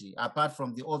security, apart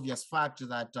from the obvious fact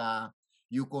that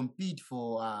you compete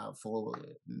for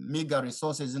meager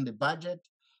resources in the budget,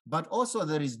 but also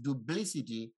there is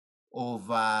duplicity of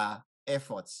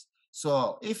efforts.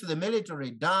 So if the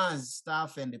military does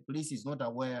stuff and the police is not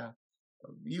aware,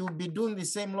 you'll be doing the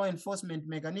same law enforcement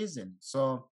mechanism.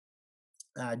 So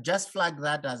just flag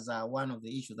that as one of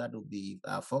the issues that we'll be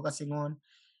focusing on.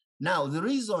 Now, the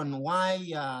reason why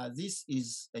this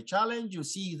is a challenge, you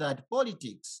see that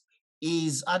politics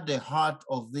is at the heart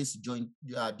of this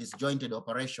disjointed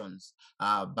operations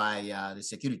by the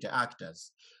security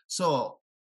actors. So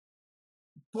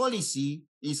policy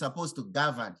is supposed to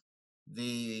govern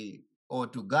or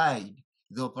to guide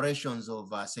the operations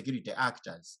of security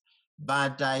actors.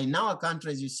 But in our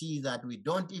countries, you see that we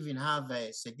don't even have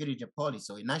a security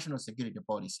policy or a national security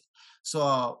policy.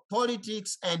 So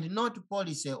politics and not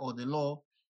policy or the law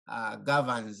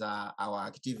governs our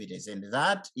activities. And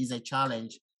that is a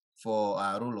challenge for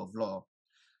rule of law.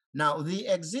 Now, the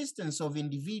existence of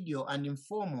individual and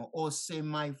informal or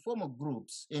semi-formal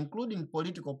groups, including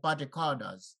political party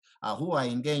cadres who are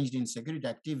engaged in security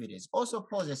activities, also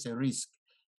poses a risk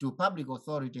to public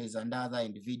authorities and other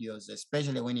individuals,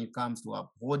 especially when it comes to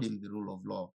upholding the rule of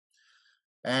law.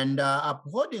 And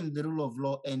upholding the rule of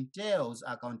law entails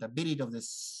accountability of the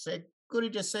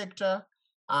security sector,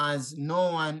 as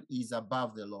no one is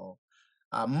above the law.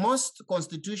 Most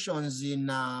constitutions in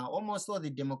almost all the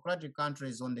democratic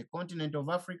countries on the continent of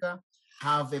Africa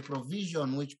have a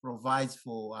provision which provides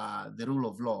for the rule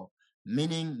of law,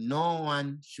 meaning no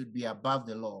one should be above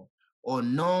the law, or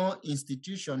no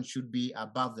institution should be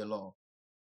above the law.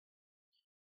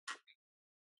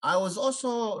 I was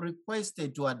also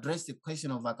requested to address the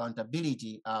question of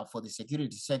accountability for the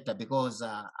security sector because,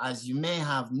 as you may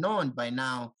have known by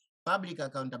now, public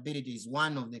accountability is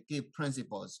one of the key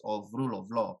principles of rule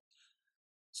of law.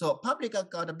 So public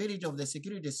accountability of the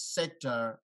security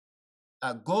sector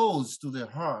goes to the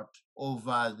heart of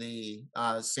the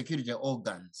security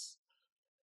organs.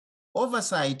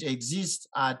 Oversight exists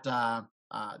at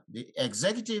the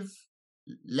executive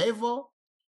level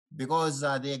because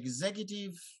the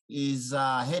executive is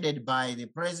headed by the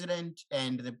president,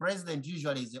 and the president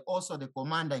usually is also the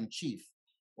commander-in-chief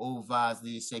of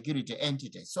the security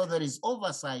entity. So there is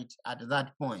oversight at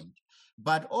that point.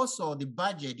 But also the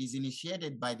budget is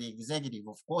initiated by the executive.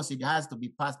 Of course, it has to be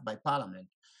passed by parliament.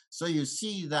 So you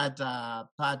see that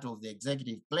part of the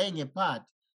executive playing a part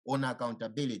on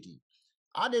accountability.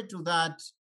 Added to that,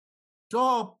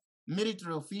 top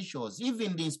military officials,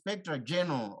 even the inspector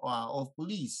general of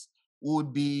police,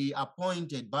 would be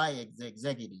appointed by the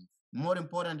executive, more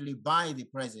importantly, by the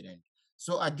president.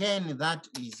 So again, that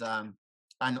is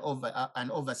an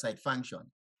oversight function.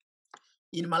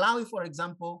 In Malawi, for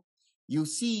example, you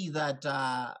see that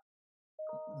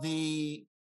the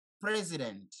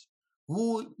president,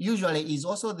 who usually is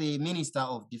also the Minister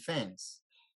of Defense,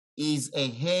 is a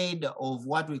head of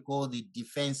what we call the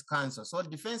Defense Council. So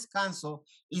Defense Council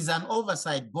is an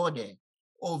oversight body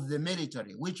of the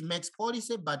military, which makes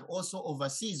policy, but also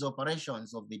oversees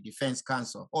operations of the Defense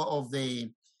Council or of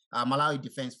the Malawi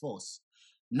Defense Force.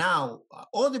 Now,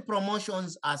 all the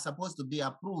promotions are supposed to be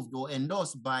approved or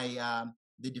endorsed by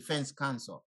the Defense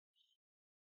Council.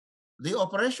 The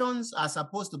operations are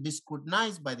supposed to be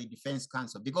scrutinized by the Defense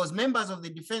Council because members of the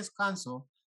Defense Council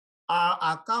are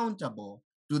accountable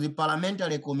to the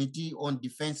Parliamentary Committee on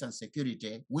Defense and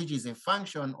Security, which is a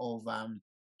function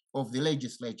of the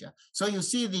legislature. So you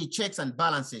see the checks and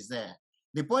balances there.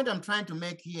 The point I'm trying to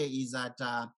make here is that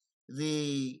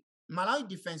the Malawi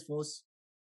Defense Force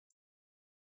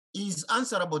is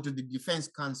answerable to the Defense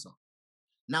Council.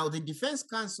 Now, the Defense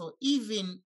Council,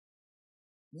 even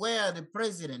where the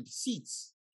president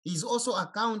sits, is also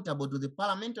accountable to the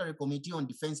Parliamentary Committee on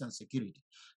Defense and Security.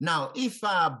 Now, if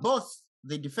both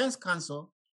the Defense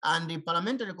Council and the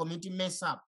Parliamentary Committee mess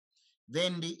up,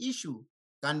 then the issue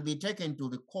can be taken to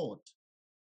the court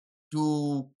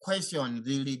to question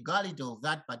the legality of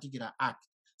that particular act.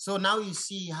 So now you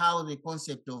see how the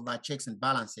concept of checks and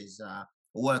balances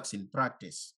works in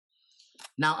practice.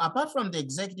 Now, apart from the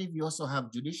executive, you also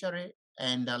have judiciary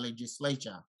and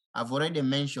legislature. I've already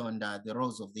mentioned the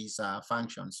roles of these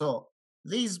functions. So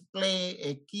these play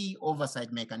a key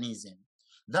oversight mechanism.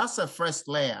 That's the first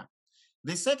layer.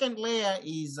 The second layer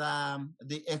is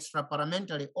the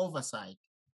extra-parliamentary oversight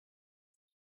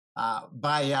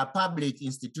by public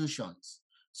institutions.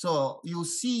 So you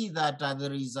see that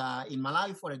there is, in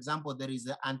Malawi, for example, there is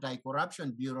the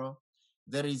Anti-Corruption Bureau,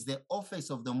 there is the Office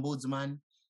of the Ombudsman,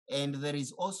 and there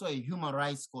is also a Human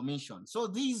Rights Commission. So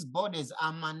these bodies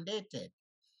are mandated.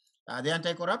 The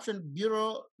Anti-Corruption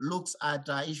Bureau looks at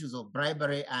issues of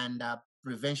bribery and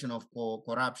prevention of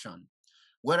corruption,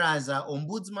 whereas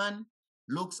Ombudsman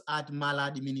looks at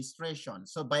maladministration.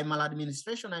 So by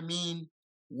maladministration, I mean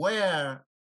where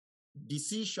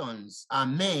decisions are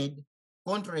made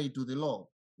contrary to the law.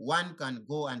 One can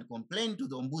go and complain to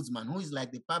the Ombudsman, who is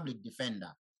like the public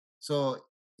defender. So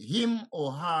him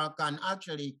or her can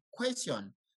actually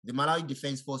question the Malawi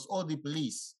Defense Force or the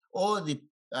police or the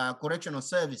correctional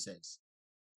services.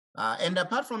 And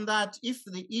apart from that, if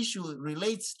the issue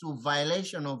relates to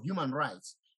violation of human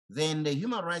rights, then the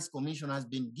Human Rights Commission has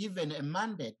been given a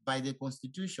mandate by the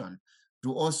Constitution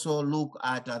to also look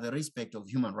at the respect of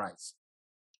human rights.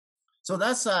 So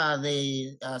that's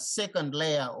the second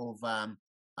layer of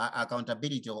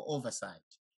accountability or oversight,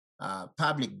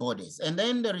 public bodies. And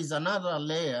then there is another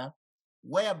layer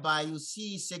whereby you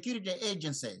see security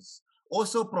agencies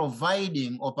also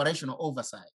providing operational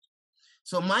oversight.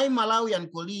 So my Malawian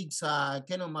colleagues,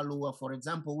 Keno Malua, for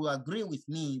example, will agree with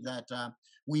me that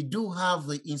we do have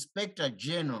the Inspector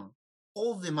General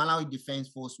of the Malawi Defense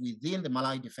Force within the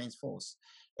Malawi Defense Force.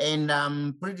 And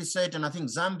I'm pretty certain, I think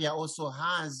Zambia also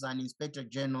has an Inspector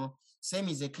General. Same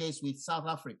is the case with South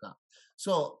Africa.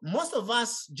 So most of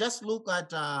us just look at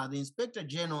the Inspector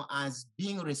General as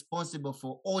being responsible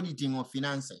for auditing of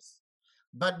finances.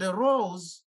 But the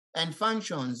roles and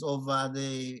functions of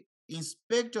the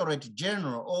Inspectorate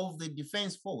General of the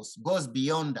Defense Force goes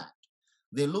beyond that.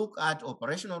 They look at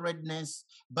operational readiness,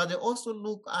 but they also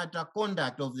look at the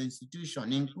conduct of the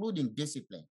institution, including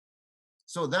discipline.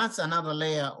 So that's another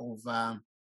layer of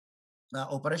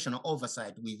operational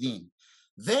oversight within.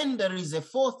 Then there is a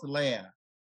fourth layer,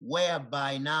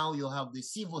 whereby now you have the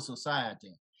civil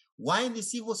society. Why the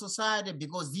civil society?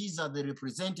 Because these are the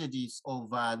representatives of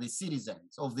the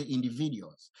citizens, of the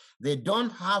individuals. They don't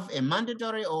have a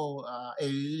mandatory or a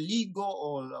legal,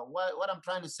 or what I'm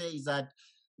trying to say is that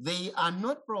they are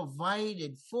not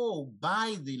provided for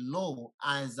by the law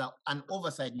as an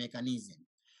oversight mechanism.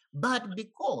 But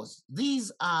because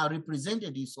these are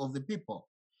representatives of the people,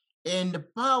 and the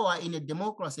power in a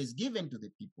democracy is given to the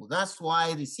people, that's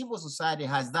why the civil society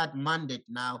has that mandate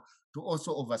now to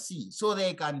also oversee. So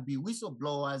they can be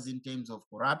whistleblowers in terms of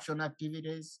corruption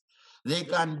activities. They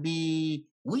can be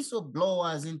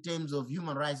whistleblowers in terms of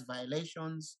human rights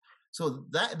violations. So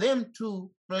that them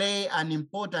too play an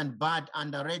important but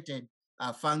underrated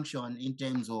function in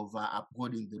terms of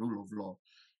upholding the rule of law.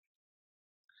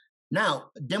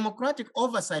 Now, democratic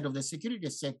oversight of the security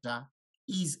sector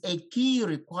is a key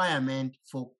requirement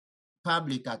for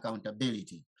public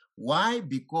accountability. Why?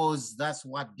 Because that's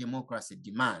what democracy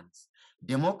demands.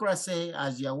 Democracy,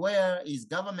 as you're aware, is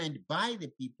government by the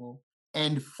people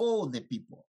and for the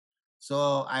people.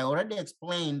 So I already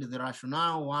explained the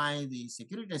rationale why the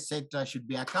security sector should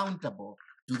be accountable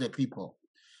to the people.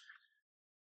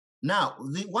 Now,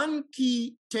 the one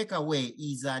key takeaway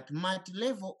is that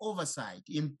multi-level oversight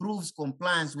improves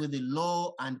compliance with the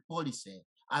law and policy,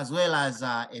 as well as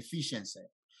efficiency.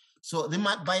 So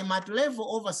by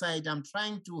multi-level oversight, I'm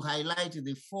trying to highlight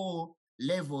the 4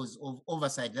 levels of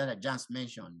oversight that I just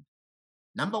mentioned.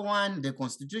 Number 1, the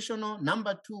constitutional.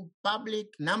 Number 2, public.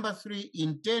 Number 3,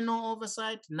 internal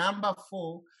oversight. Number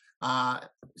 4,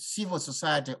 civil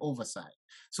society oversight.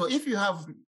 So if you have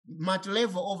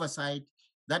multi-level oversight,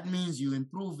 that means you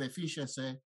improve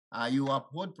efficiency, you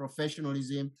uphold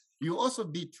professionalism, you also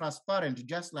be transparent,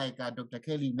 just like Dr.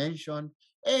 Kelly mentioned,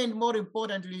 and more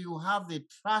importantly, you have the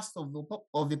trust of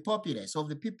the populace, of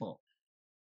the people.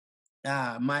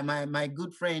 My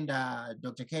good friend,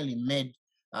 Dr. Kelly, made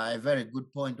a very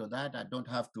good point on that. I don't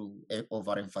have to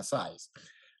overemphasize.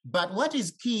 But what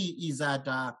is key is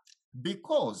that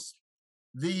because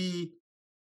the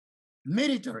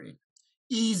military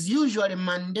is usually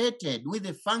mandated with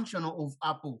the function of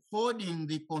upholding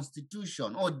the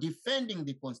Constitution or defending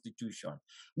the Constitution,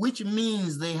 which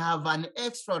means they have an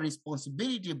extra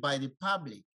responsibility by the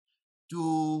public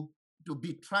to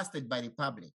be trusted by the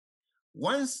public.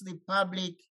 Once the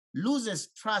public loses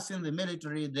trust in the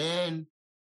military, then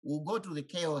we'll go to the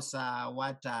chaos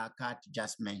what Kat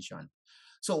just mentioned.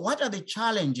 So what are the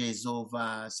challenges of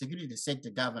security sector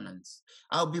governance?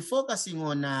 I'll be focusing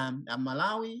on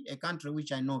Malawi, a country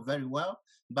which I know very well,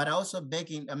 but I also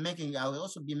I will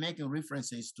also be making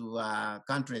references to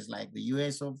countries like the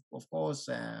US, of course,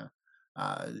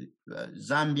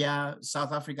 Zambia,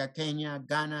 South Africa, Kenya,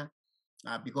 Ghana,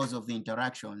 because of the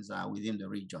interactions within the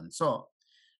region. So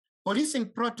policing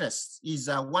protests is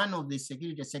one of the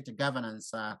security sector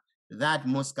governance that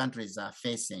most countries are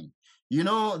facing. You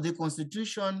know, the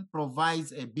Constitution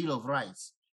provides a Bill of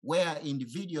Rights where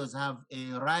individuals have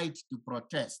a right to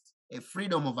protest, a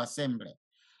freedom of assembly.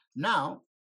 Now,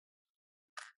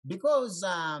 because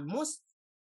most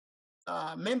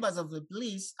members of the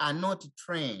police are not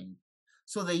trained,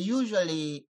 so they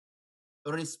usually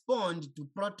respond to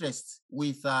protests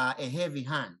with a heavy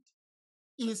hand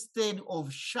instead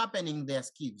of sharpening their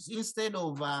skills, instead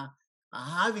of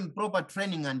having proper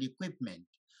training and equipment.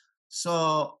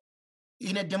 So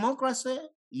in a democracy,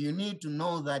 you need to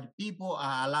know that people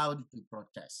are allowed to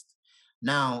protest.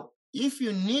 Now, if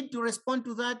you need to respond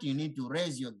to that, you need to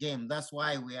raise your game. That's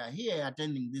why we are here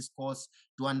attending this course,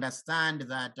 to understand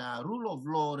that rule of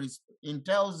law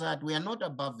entails that we are not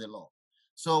above the law.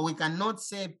 So we cannot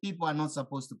say people are not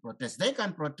supposed to protest. They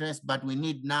can protest, but we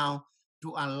need now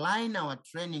to align our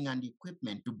training and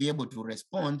equipment to be able to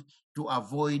respond to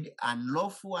avoid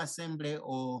unlawful assembly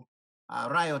or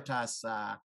riotous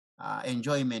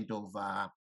enjoyment of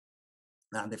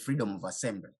the freedom of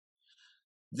assembly.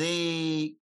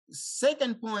 The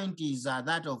second point is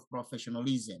that of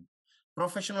professionalism.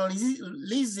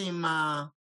 Professionalism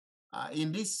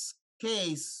in this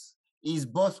case is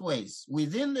both ways,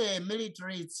 within the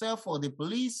military itself or the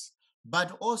police,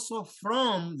 but also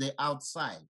from the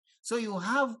outside. So you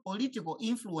have political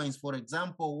influence, for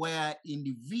example, where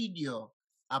individual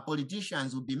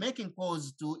politicians will be making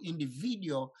calls to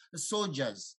individual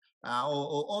soldiers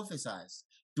or officers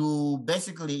to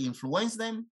basically influence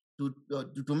them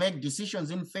to make decisions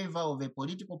in favor of a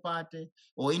political party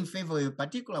or in favor of a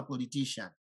particular politician.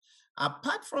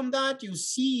 Apart from that, you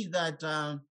see that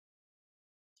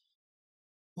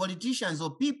politicians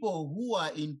or people who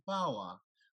are in power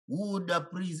would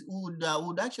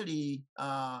actually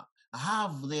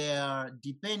have their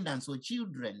dependents or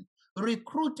children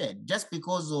recruited just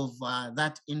because of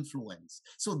that influence.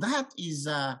 So that is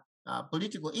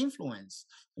political influence,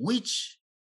 which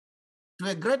to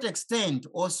a great extent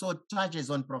also touches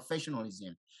on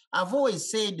professionalism. I've always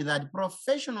said that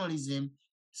professionalism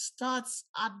starts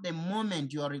at the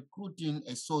moment you are recruiting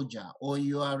a soldier or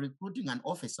you are recruiting an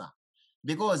officer.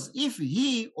 Because if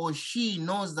he or she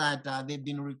knows that they've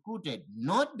been recruited,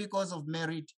 not because of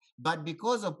merit, but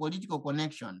because of political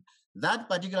connection, that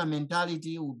particular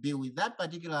mentality will be with that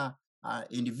particular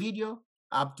individual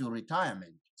up to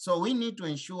retirement. So we need to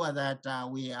ensure that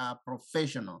we are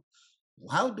professional.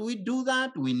 How do we do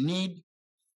that? We need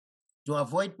to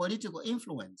avoid political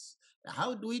influence.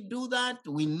 How do we do that?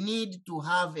 We need to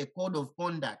have a code of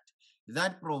conduct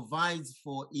that provides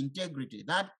for integrity,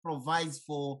 that provides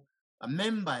for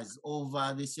members of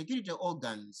the security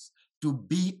organs to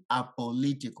be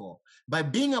apolitical. By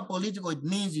being apolitical, it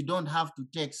means you don't have to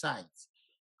take sides.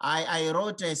 I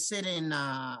wrote a certain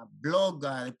blog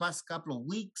the past couple of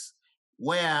weeks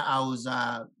where I was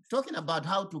talking about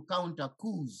how to counter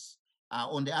coups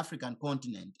on the African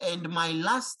continent. And my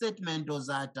last statement was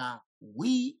that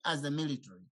we as the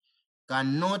military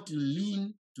cannot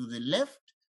lean to the left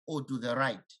or to the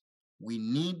right. We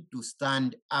need to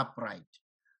stand upright.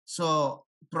 So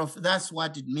that's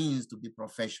what it means to be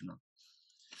professional.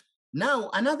 Now,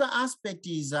 another aspect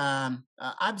is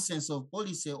absence of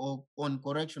policy on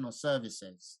correctional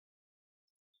services.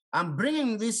 I'm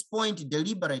bringing this point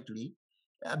deliberately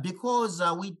because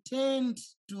we tend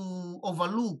to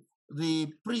overlook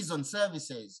the prison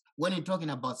services when you're talking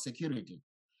about security.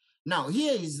 Now,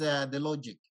 here is the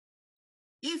logic.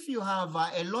 If you have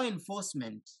a law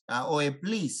enforcement or a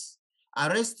police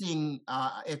arresting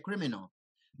a criminal,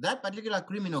 that particular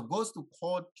criminal goes to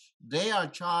court, they are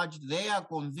charged, they are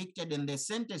convicted, and they're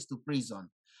sentenced to prison.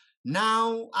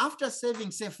 Now, after serving,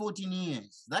 say, 14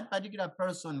 years, that particular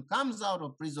person comes out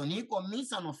of prison, he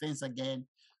commits an offense again.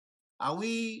 Are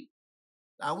we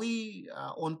are we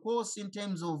on course in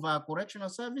terms of correctional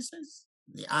services?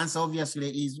 The answer obviously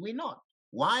is we're not.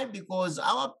 Why? Because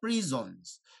our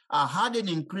prisons are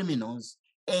hardening criminals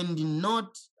and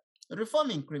not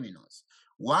reforming criminals.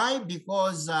 Why?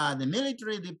 Because the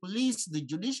military, the police, the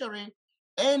judiciary,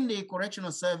 and the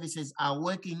correctional services are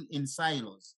working in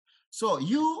silos. So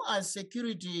you as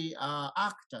security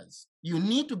actors, you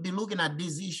need to be looking at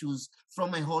these issues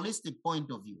from a holistic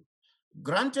point of view.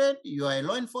 Granted, you are a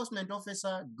law enforcement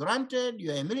officer. Granted,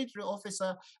 you are a military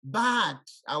officer, but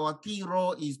our key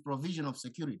role is provision of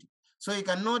security. So you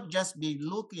cannot just be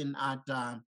looking at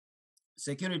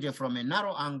security from a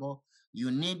narrow angle.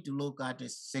 You need to look at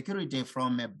security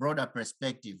from a broader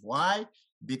perspective. Why?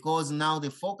 Because now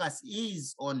the focus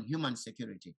is on human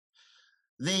security.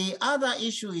 The other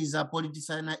issue is a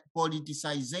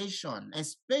politicization,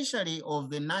 especially of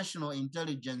the national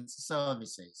intelligence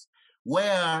services,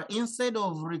 where instead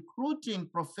of recruiting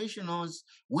professionals,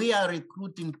 we are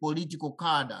recruiting political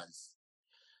cadres.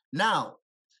 Now,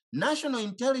 National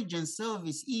Intelligence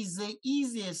Service is the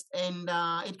easiest, and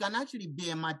it can actually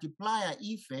be a multiplier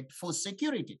effect for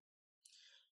security.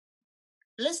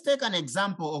 Let's take an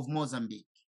example of Mozambique.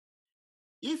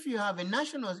 If you have a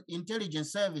national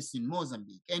intelligence service in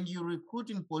Mozambique and you're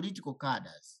recruiting political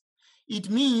cadres, it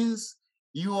means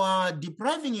you are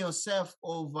depriving yourself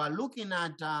of looking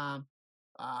at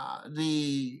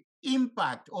the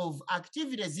impact of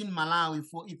activities in Malawi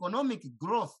for economic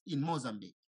growth in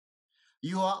Mozambique.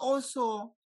 You are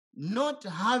also not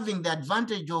having the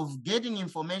advantage of getting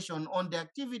information on the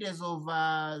activities of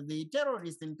the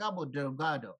terrorists in Cabo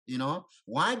Delgado.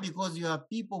 Why? Because you have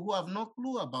people who have no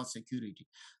clue about security.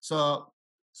 So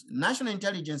national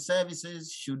intelligence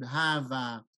services should have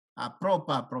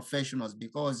proper professionals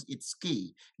because it's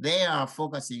key. They are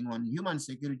focusing on human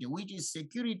security, which is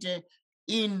security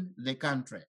in the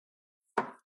country.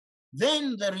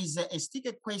 Then there is a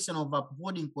sticky question of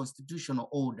upholding constitutional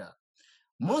order.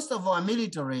 Most of our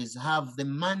militaries have the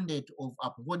mandate of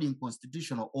upholding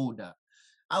constitutional order.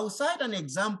 I will cite an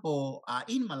example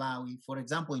in Malawi, for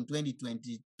example, in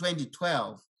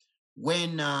 2012,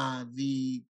 when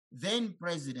the then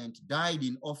president died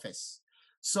in office.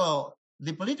 So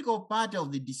the political party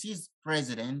of the deceased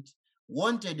president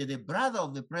wanted the brother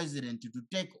of the president to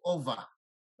take over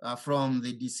from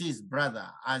the deceased brother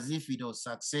as if it was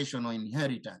succession or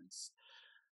inheritance.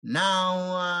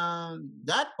 Now,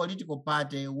 that political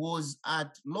party was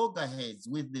at loggerheads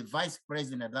with the vice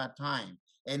president at that time,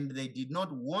 and they did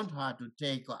not want her to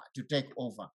take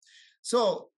over.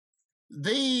 So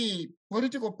the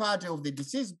political party of the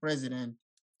deceased president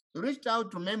reached out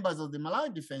to members of the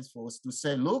Malawi Defense Force to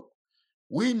say, look,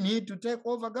 we need to take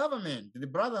over government. The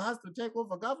brother has to take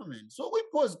over government. So we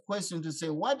posed questions to say,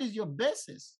 what is your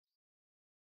basis?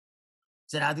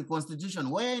 Said, the Constitution.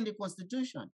 Where in the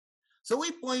Constitution? So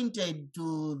we pointed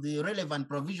to the relevant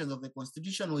provisions of the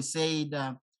Constitution. We said,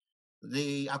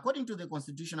 according to the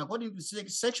Constitution, according to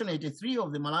Section 83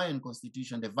 of the Malawian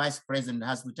Constitution, the vice president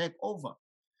has to take over.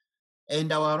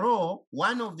 And our role,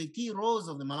 one of the key roles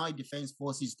of the Malawi Defense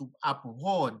Force is to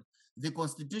uphold the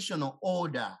constitutional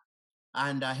order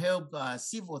and help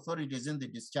civil authorities in the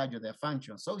discharge of their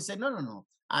functions. So we said, no.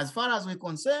 As far as we're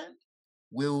concerned,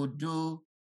 we will do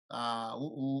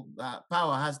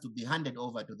power has to be handed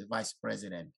over to the vice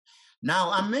president. Now,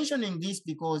 I'm mentioning this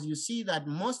because you see that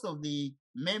most of the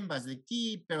members, the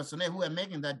key personnel who are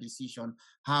making that decision,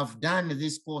 have done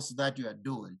this course that you are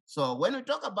doing. So when we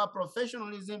talk about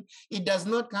professionalism, it does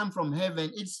not come from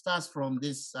heaven. It starts from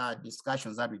these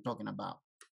discussions that we're talking about.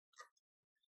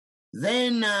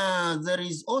 Then there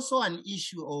is also an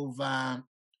issue of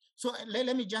so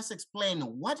let me just explain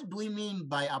what do we mean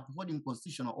by upholding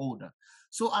constitutional order.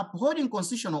 So upholding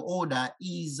constitutional order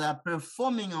is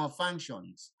performing our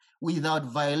functions without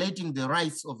violating the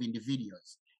rights of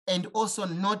individuals and also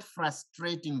not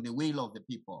frustrating the will of the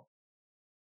people.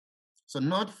 So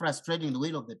not frustrating the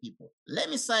will of the people. Let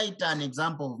me cite an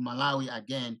example of Malawi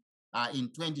again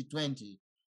in 2020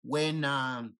 when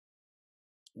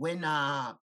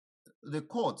the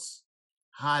courts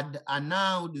had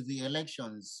annulled the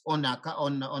elections on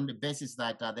the basis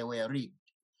that they were rigged.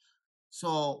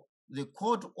 So the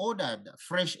court ordered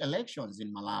fresh elections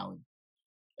in Malawi.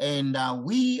 And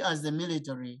we as the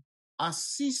military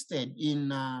assisted in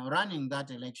running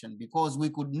that election because we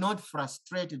could not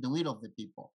frustrate the will of the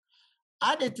people.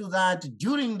 Added to that,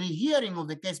 during the hearing of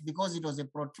the case, because it was a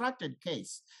protracted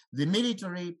case, the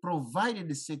military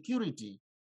provided security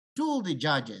to the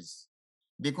judges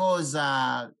because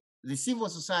the civil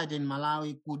society in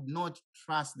Malawi could not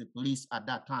trust the police at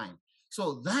that time.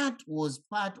 So that was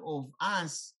part of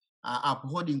us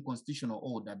upholding constitutional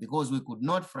order because we could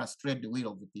not frustrate the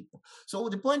will of the people. So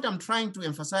the point I'm trying to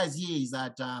emphasize here is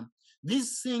that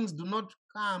these things do not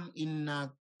come in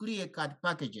clear-cut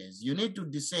packages. You need to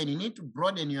discern, you need to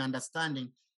broaden your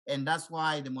understanding, and that's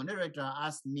why the moderator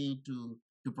asked me to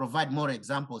provide more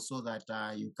examples so that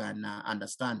you can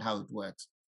understand how it works.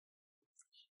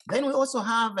 Then we also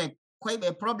have quite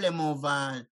a problem of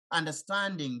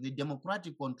understanding the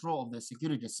democratic control of the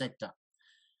security sector.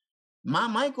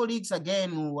 My colleagues,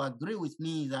 again, will agree with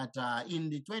me that in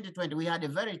the 2020, we had a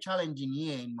very challenging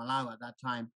year in Malawi at that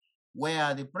time,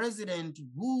 where the president,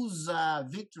 whose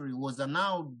victory was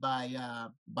announced by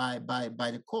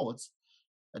the courts,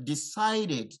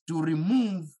 decided to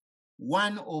remove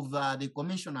one of the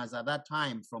commissioners at that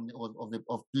time from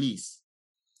of police.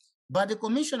 But the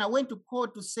commissioner went to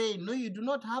court to say, no, you do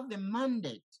not have the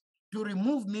mandate to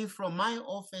remove me from my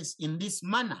office in this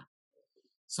manner.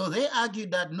 So they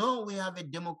argued that, no, we have a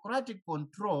democratic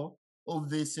control of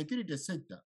the security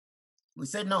sector. We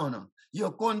said, no,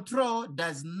 your control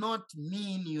does not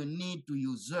mean you need to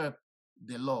usurp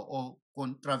the law or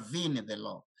contravene the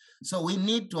law. So we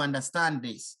need to understand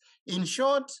this. In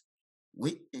short,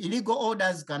 illegal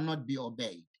orders cannot be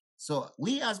obeyed. So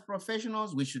we as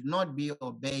professionals, we should not be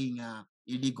obeying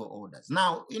illegal orders.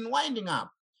 Now, in winding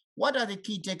up, what are the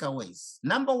key takeaways?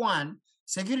 Number one,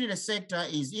 security sector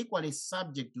is equally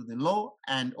subject to the law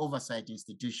and oversight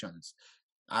institutions.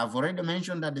 I've already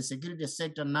mentioned that the security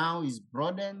sector now is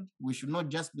broadened. We should not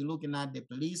just be looking at the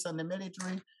police and the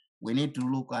military. We need to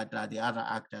look at the other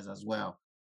actors as well.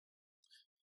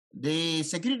 The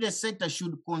security sector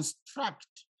should construct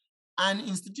an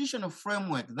institutional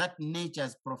framework that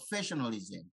nurtures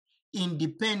professionalism,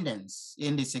 independence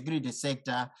in the security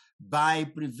sector by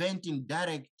preventing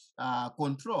direct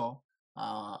control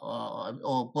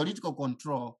or political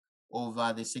control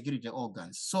over the security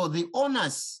organs. So the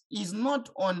onus is not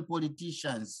on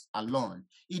politicians alone.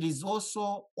 It is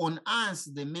also on us,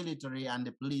 the military and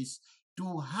the police,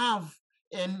 to have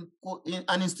an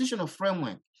institutional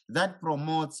framework that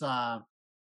promotes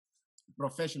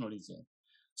professionalism.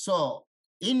 So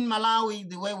in Malawi,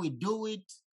 the way we do it,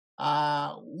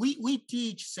 we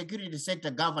teach security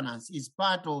sector governance is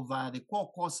part of the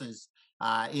core courses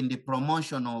in the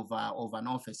promotion of an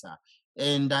officer.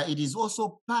 And it is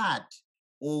also part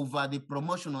of the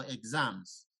promotional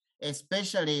exams,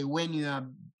 especially when you are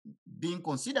being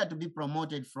considered to be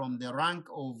promoted from the rank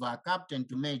of captain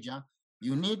to major.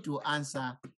 You need to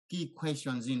answer key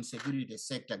questions in security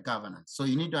sector governance. So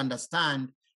you need to understand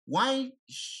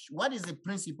what is the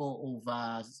principle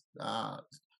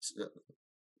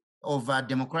of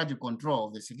democratic control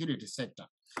of the security sector.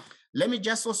 Let me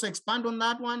just also expand on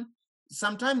that one.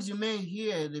 Sometimes you may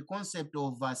hear the concept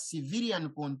of civilian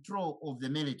control of the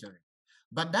military,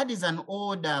 but that is an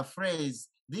older phrase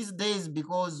these days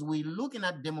because we're looking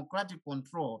at democratic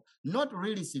control, not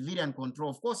really civilian control.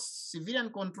 Of course, civilian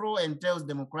control entails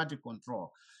democratic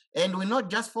control. And we're not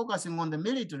just focusing on the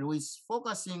military, we're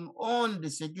focusing on the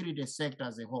security sector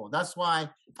as a whole. That's why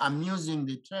I'm using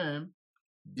the term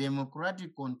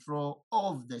democratic control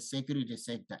of the security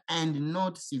sector and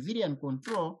not civilian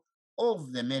control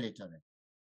of the military.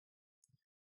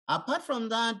 Apart from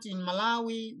that, in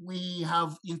Malawi, we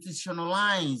have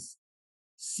institutionalized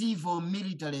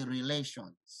civil-military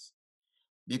relations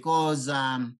because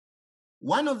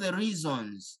one of the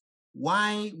reasons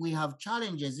why we have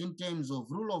challenges in terms of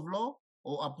rule of law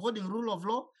or upholding rule of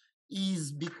law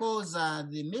is because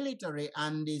the military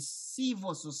and the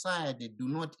civil society do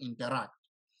not interact.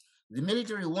 The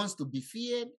military wants to be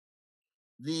feared.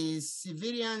 The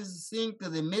civilians think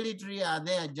the military are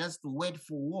there just to wait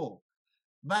for war.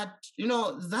 But,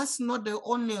 that's not the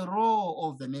only role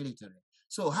of the military.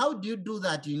 So how do you do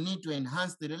that? You need to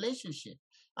enhance the relationship.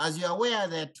 As you're aware,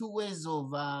 there are two ways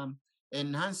of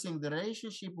enhancing the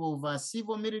relationship of a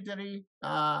civil-military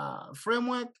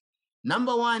framework.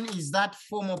 Number one is that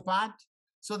formal part.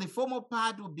 So the formal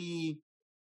part will be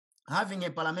having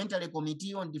a parliamentary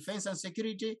committee on defense and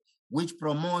security, which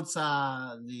promotes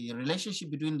the relationship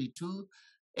between the two.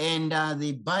 And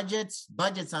the budgets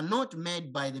are not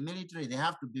made by the military. They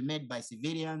have to be made by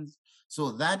civilians.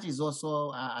 So that is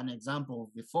also an example of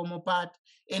the formal part.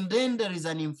 And then there is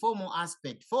an informal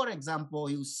aspect. For example,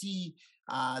 you see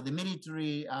the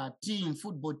military team,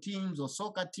 football teams or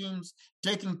soccer teams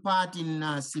taking part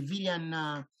in civilian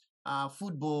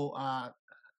football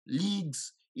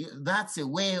leagues. That's a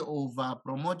way of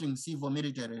promoting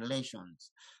civil-military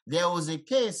relations. There was a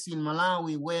case in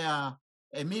Malawi where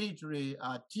a military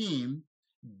team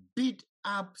beat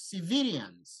up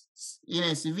civilians in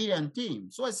a civilian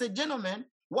team. So I said, gentlemen,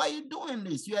 Why are you doing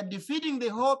this? You are defeating the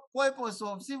whole purpose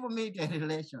of civil-military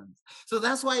relations. So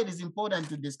that's why it is important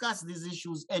to discuss these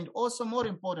issues, and also, more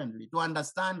importantly, to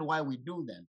understand why we do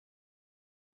them.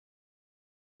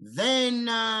 Then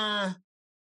I'm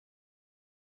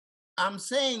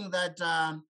saying that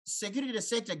security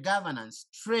sector governance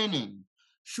training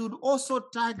should also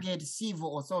target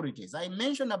civil authorities. I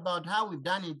mentioned about how we've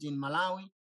done it in Malawi,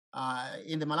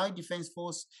 in the Malawi Defense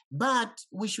Force, but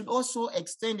we should also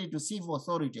extend it to civil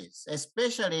authorities,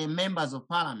 especially members of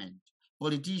parliament,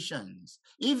 politicians,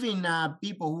 even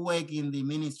people who work in the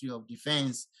Ministry of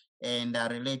Defense and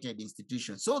related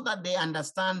institutions, so that they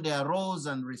understand their roles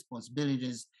and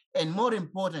responsibilities, and more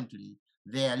importantly,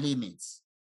 their limits.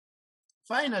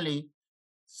 Finally,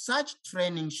 such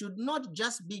training should not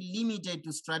just be limited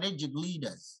to strategic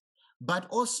leaders, but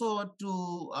also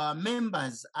to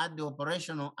members at the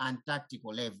operational and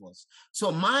tactical levels.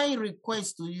 So my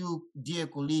request to you, dear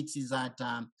colleagues, is that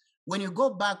when you go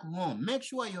back home, make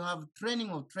sure you have training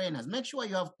of trainers, make sure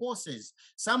you have courses.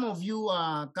 Some of you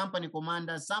are company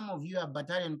commanders, some of you are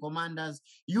battalion commanders.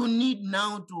 You need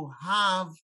now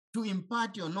to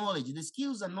impart your knowledge, the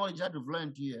skills and knowledge that you've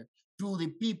learned here, to the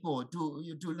people, to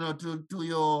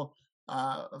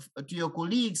your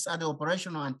colleagues at the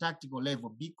operational and tactical level,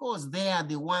 because they are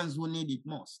the ones who need it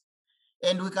most.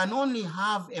 And we can only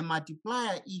have a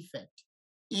multiplier effect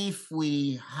if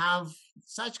we have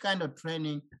such kind of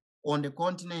training on the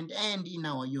continent and in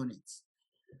our units.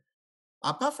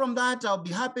 Apart from that, I'll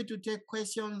be happy to take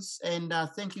questions, and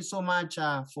thank you so much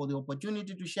for the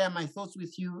opportunity to share my thoughts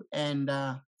with you, and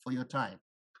for your time.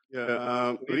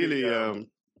 Yeah, really,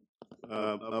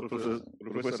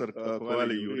 Professor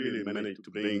Kwali, you really managed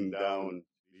to bring down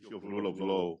the issue of rule of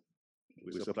law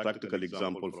with a practical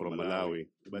example from Malawi.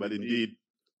 But indeed,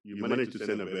 you managed to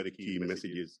send a very key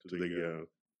messages to the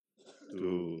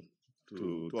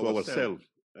to ourselves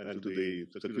and to the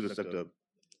security sector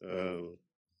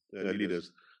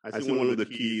leaders. I think one of the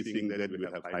key things that we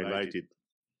have highlighted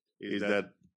is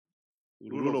that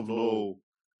rule of law,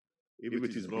 if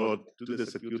it is brought to the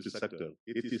security sector,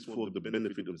 it is for the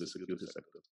benefit of the security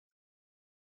sector.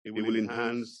 It will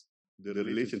enhance the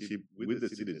relationship with the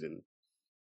citizen.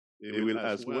 It will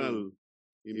as well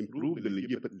improve the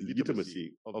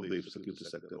legitimacy of the security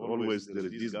sector. Always there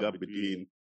is this gap between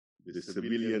the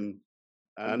civilian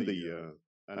and the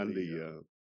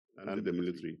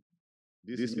military.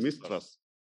 This mistrust.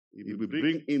 If we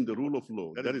bring in the rule of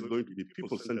law, that is going to be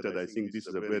people-centered. I think this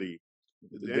is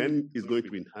then is going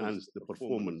to enhance the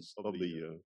performance of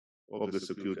the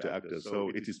security actors. So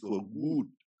it is for good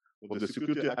of the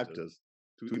security actors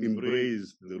to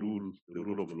embrace the rule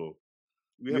of law.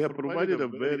 We have provided a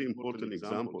very important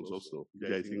examples also,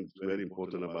 which I think is very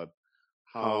important about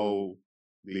how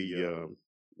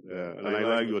and I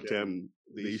like your term,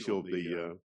 the issue of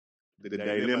the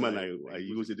dilemma, and I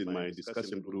use it in my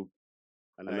discussion group.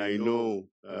 And I know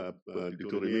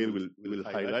Dr. Emil will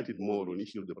highlight it more on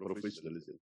issue of the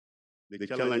professionalism, the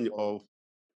challenge of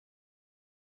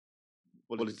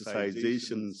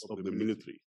politicizations of the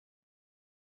military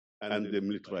and the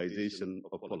militarization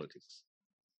of politics.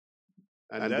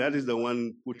 And that is the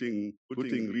one putting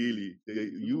really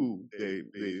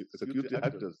the security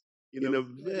actors in a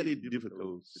very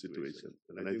difficult situation.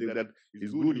 And I think that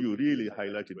is good you really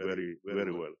highlighted very,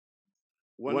 very well.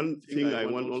 One thing I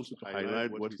want also to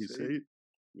highlight what he said,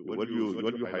 what you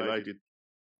highlighted,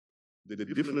 the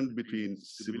difference between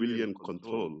civilian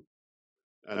control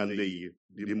and the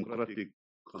democratic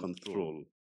control.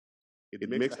 It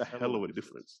makes a hell of a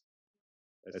difference.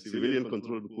 A civilian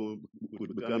control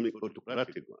could become an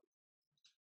autocratic one.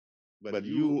 But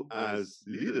you as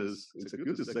leaders in the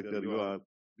security sector, you are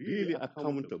really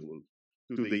accountable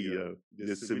to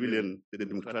the civilian, the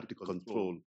democratic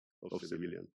control of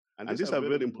civilians. And these are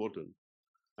very important.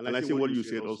 And I think what you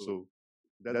said also,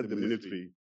 that the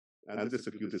military and the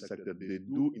security sector, they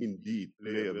do indeed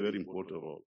play a very important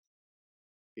role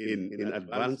in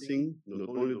advancing not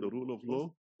only the rule of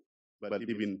law, but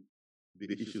even the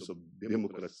issues of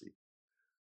democracy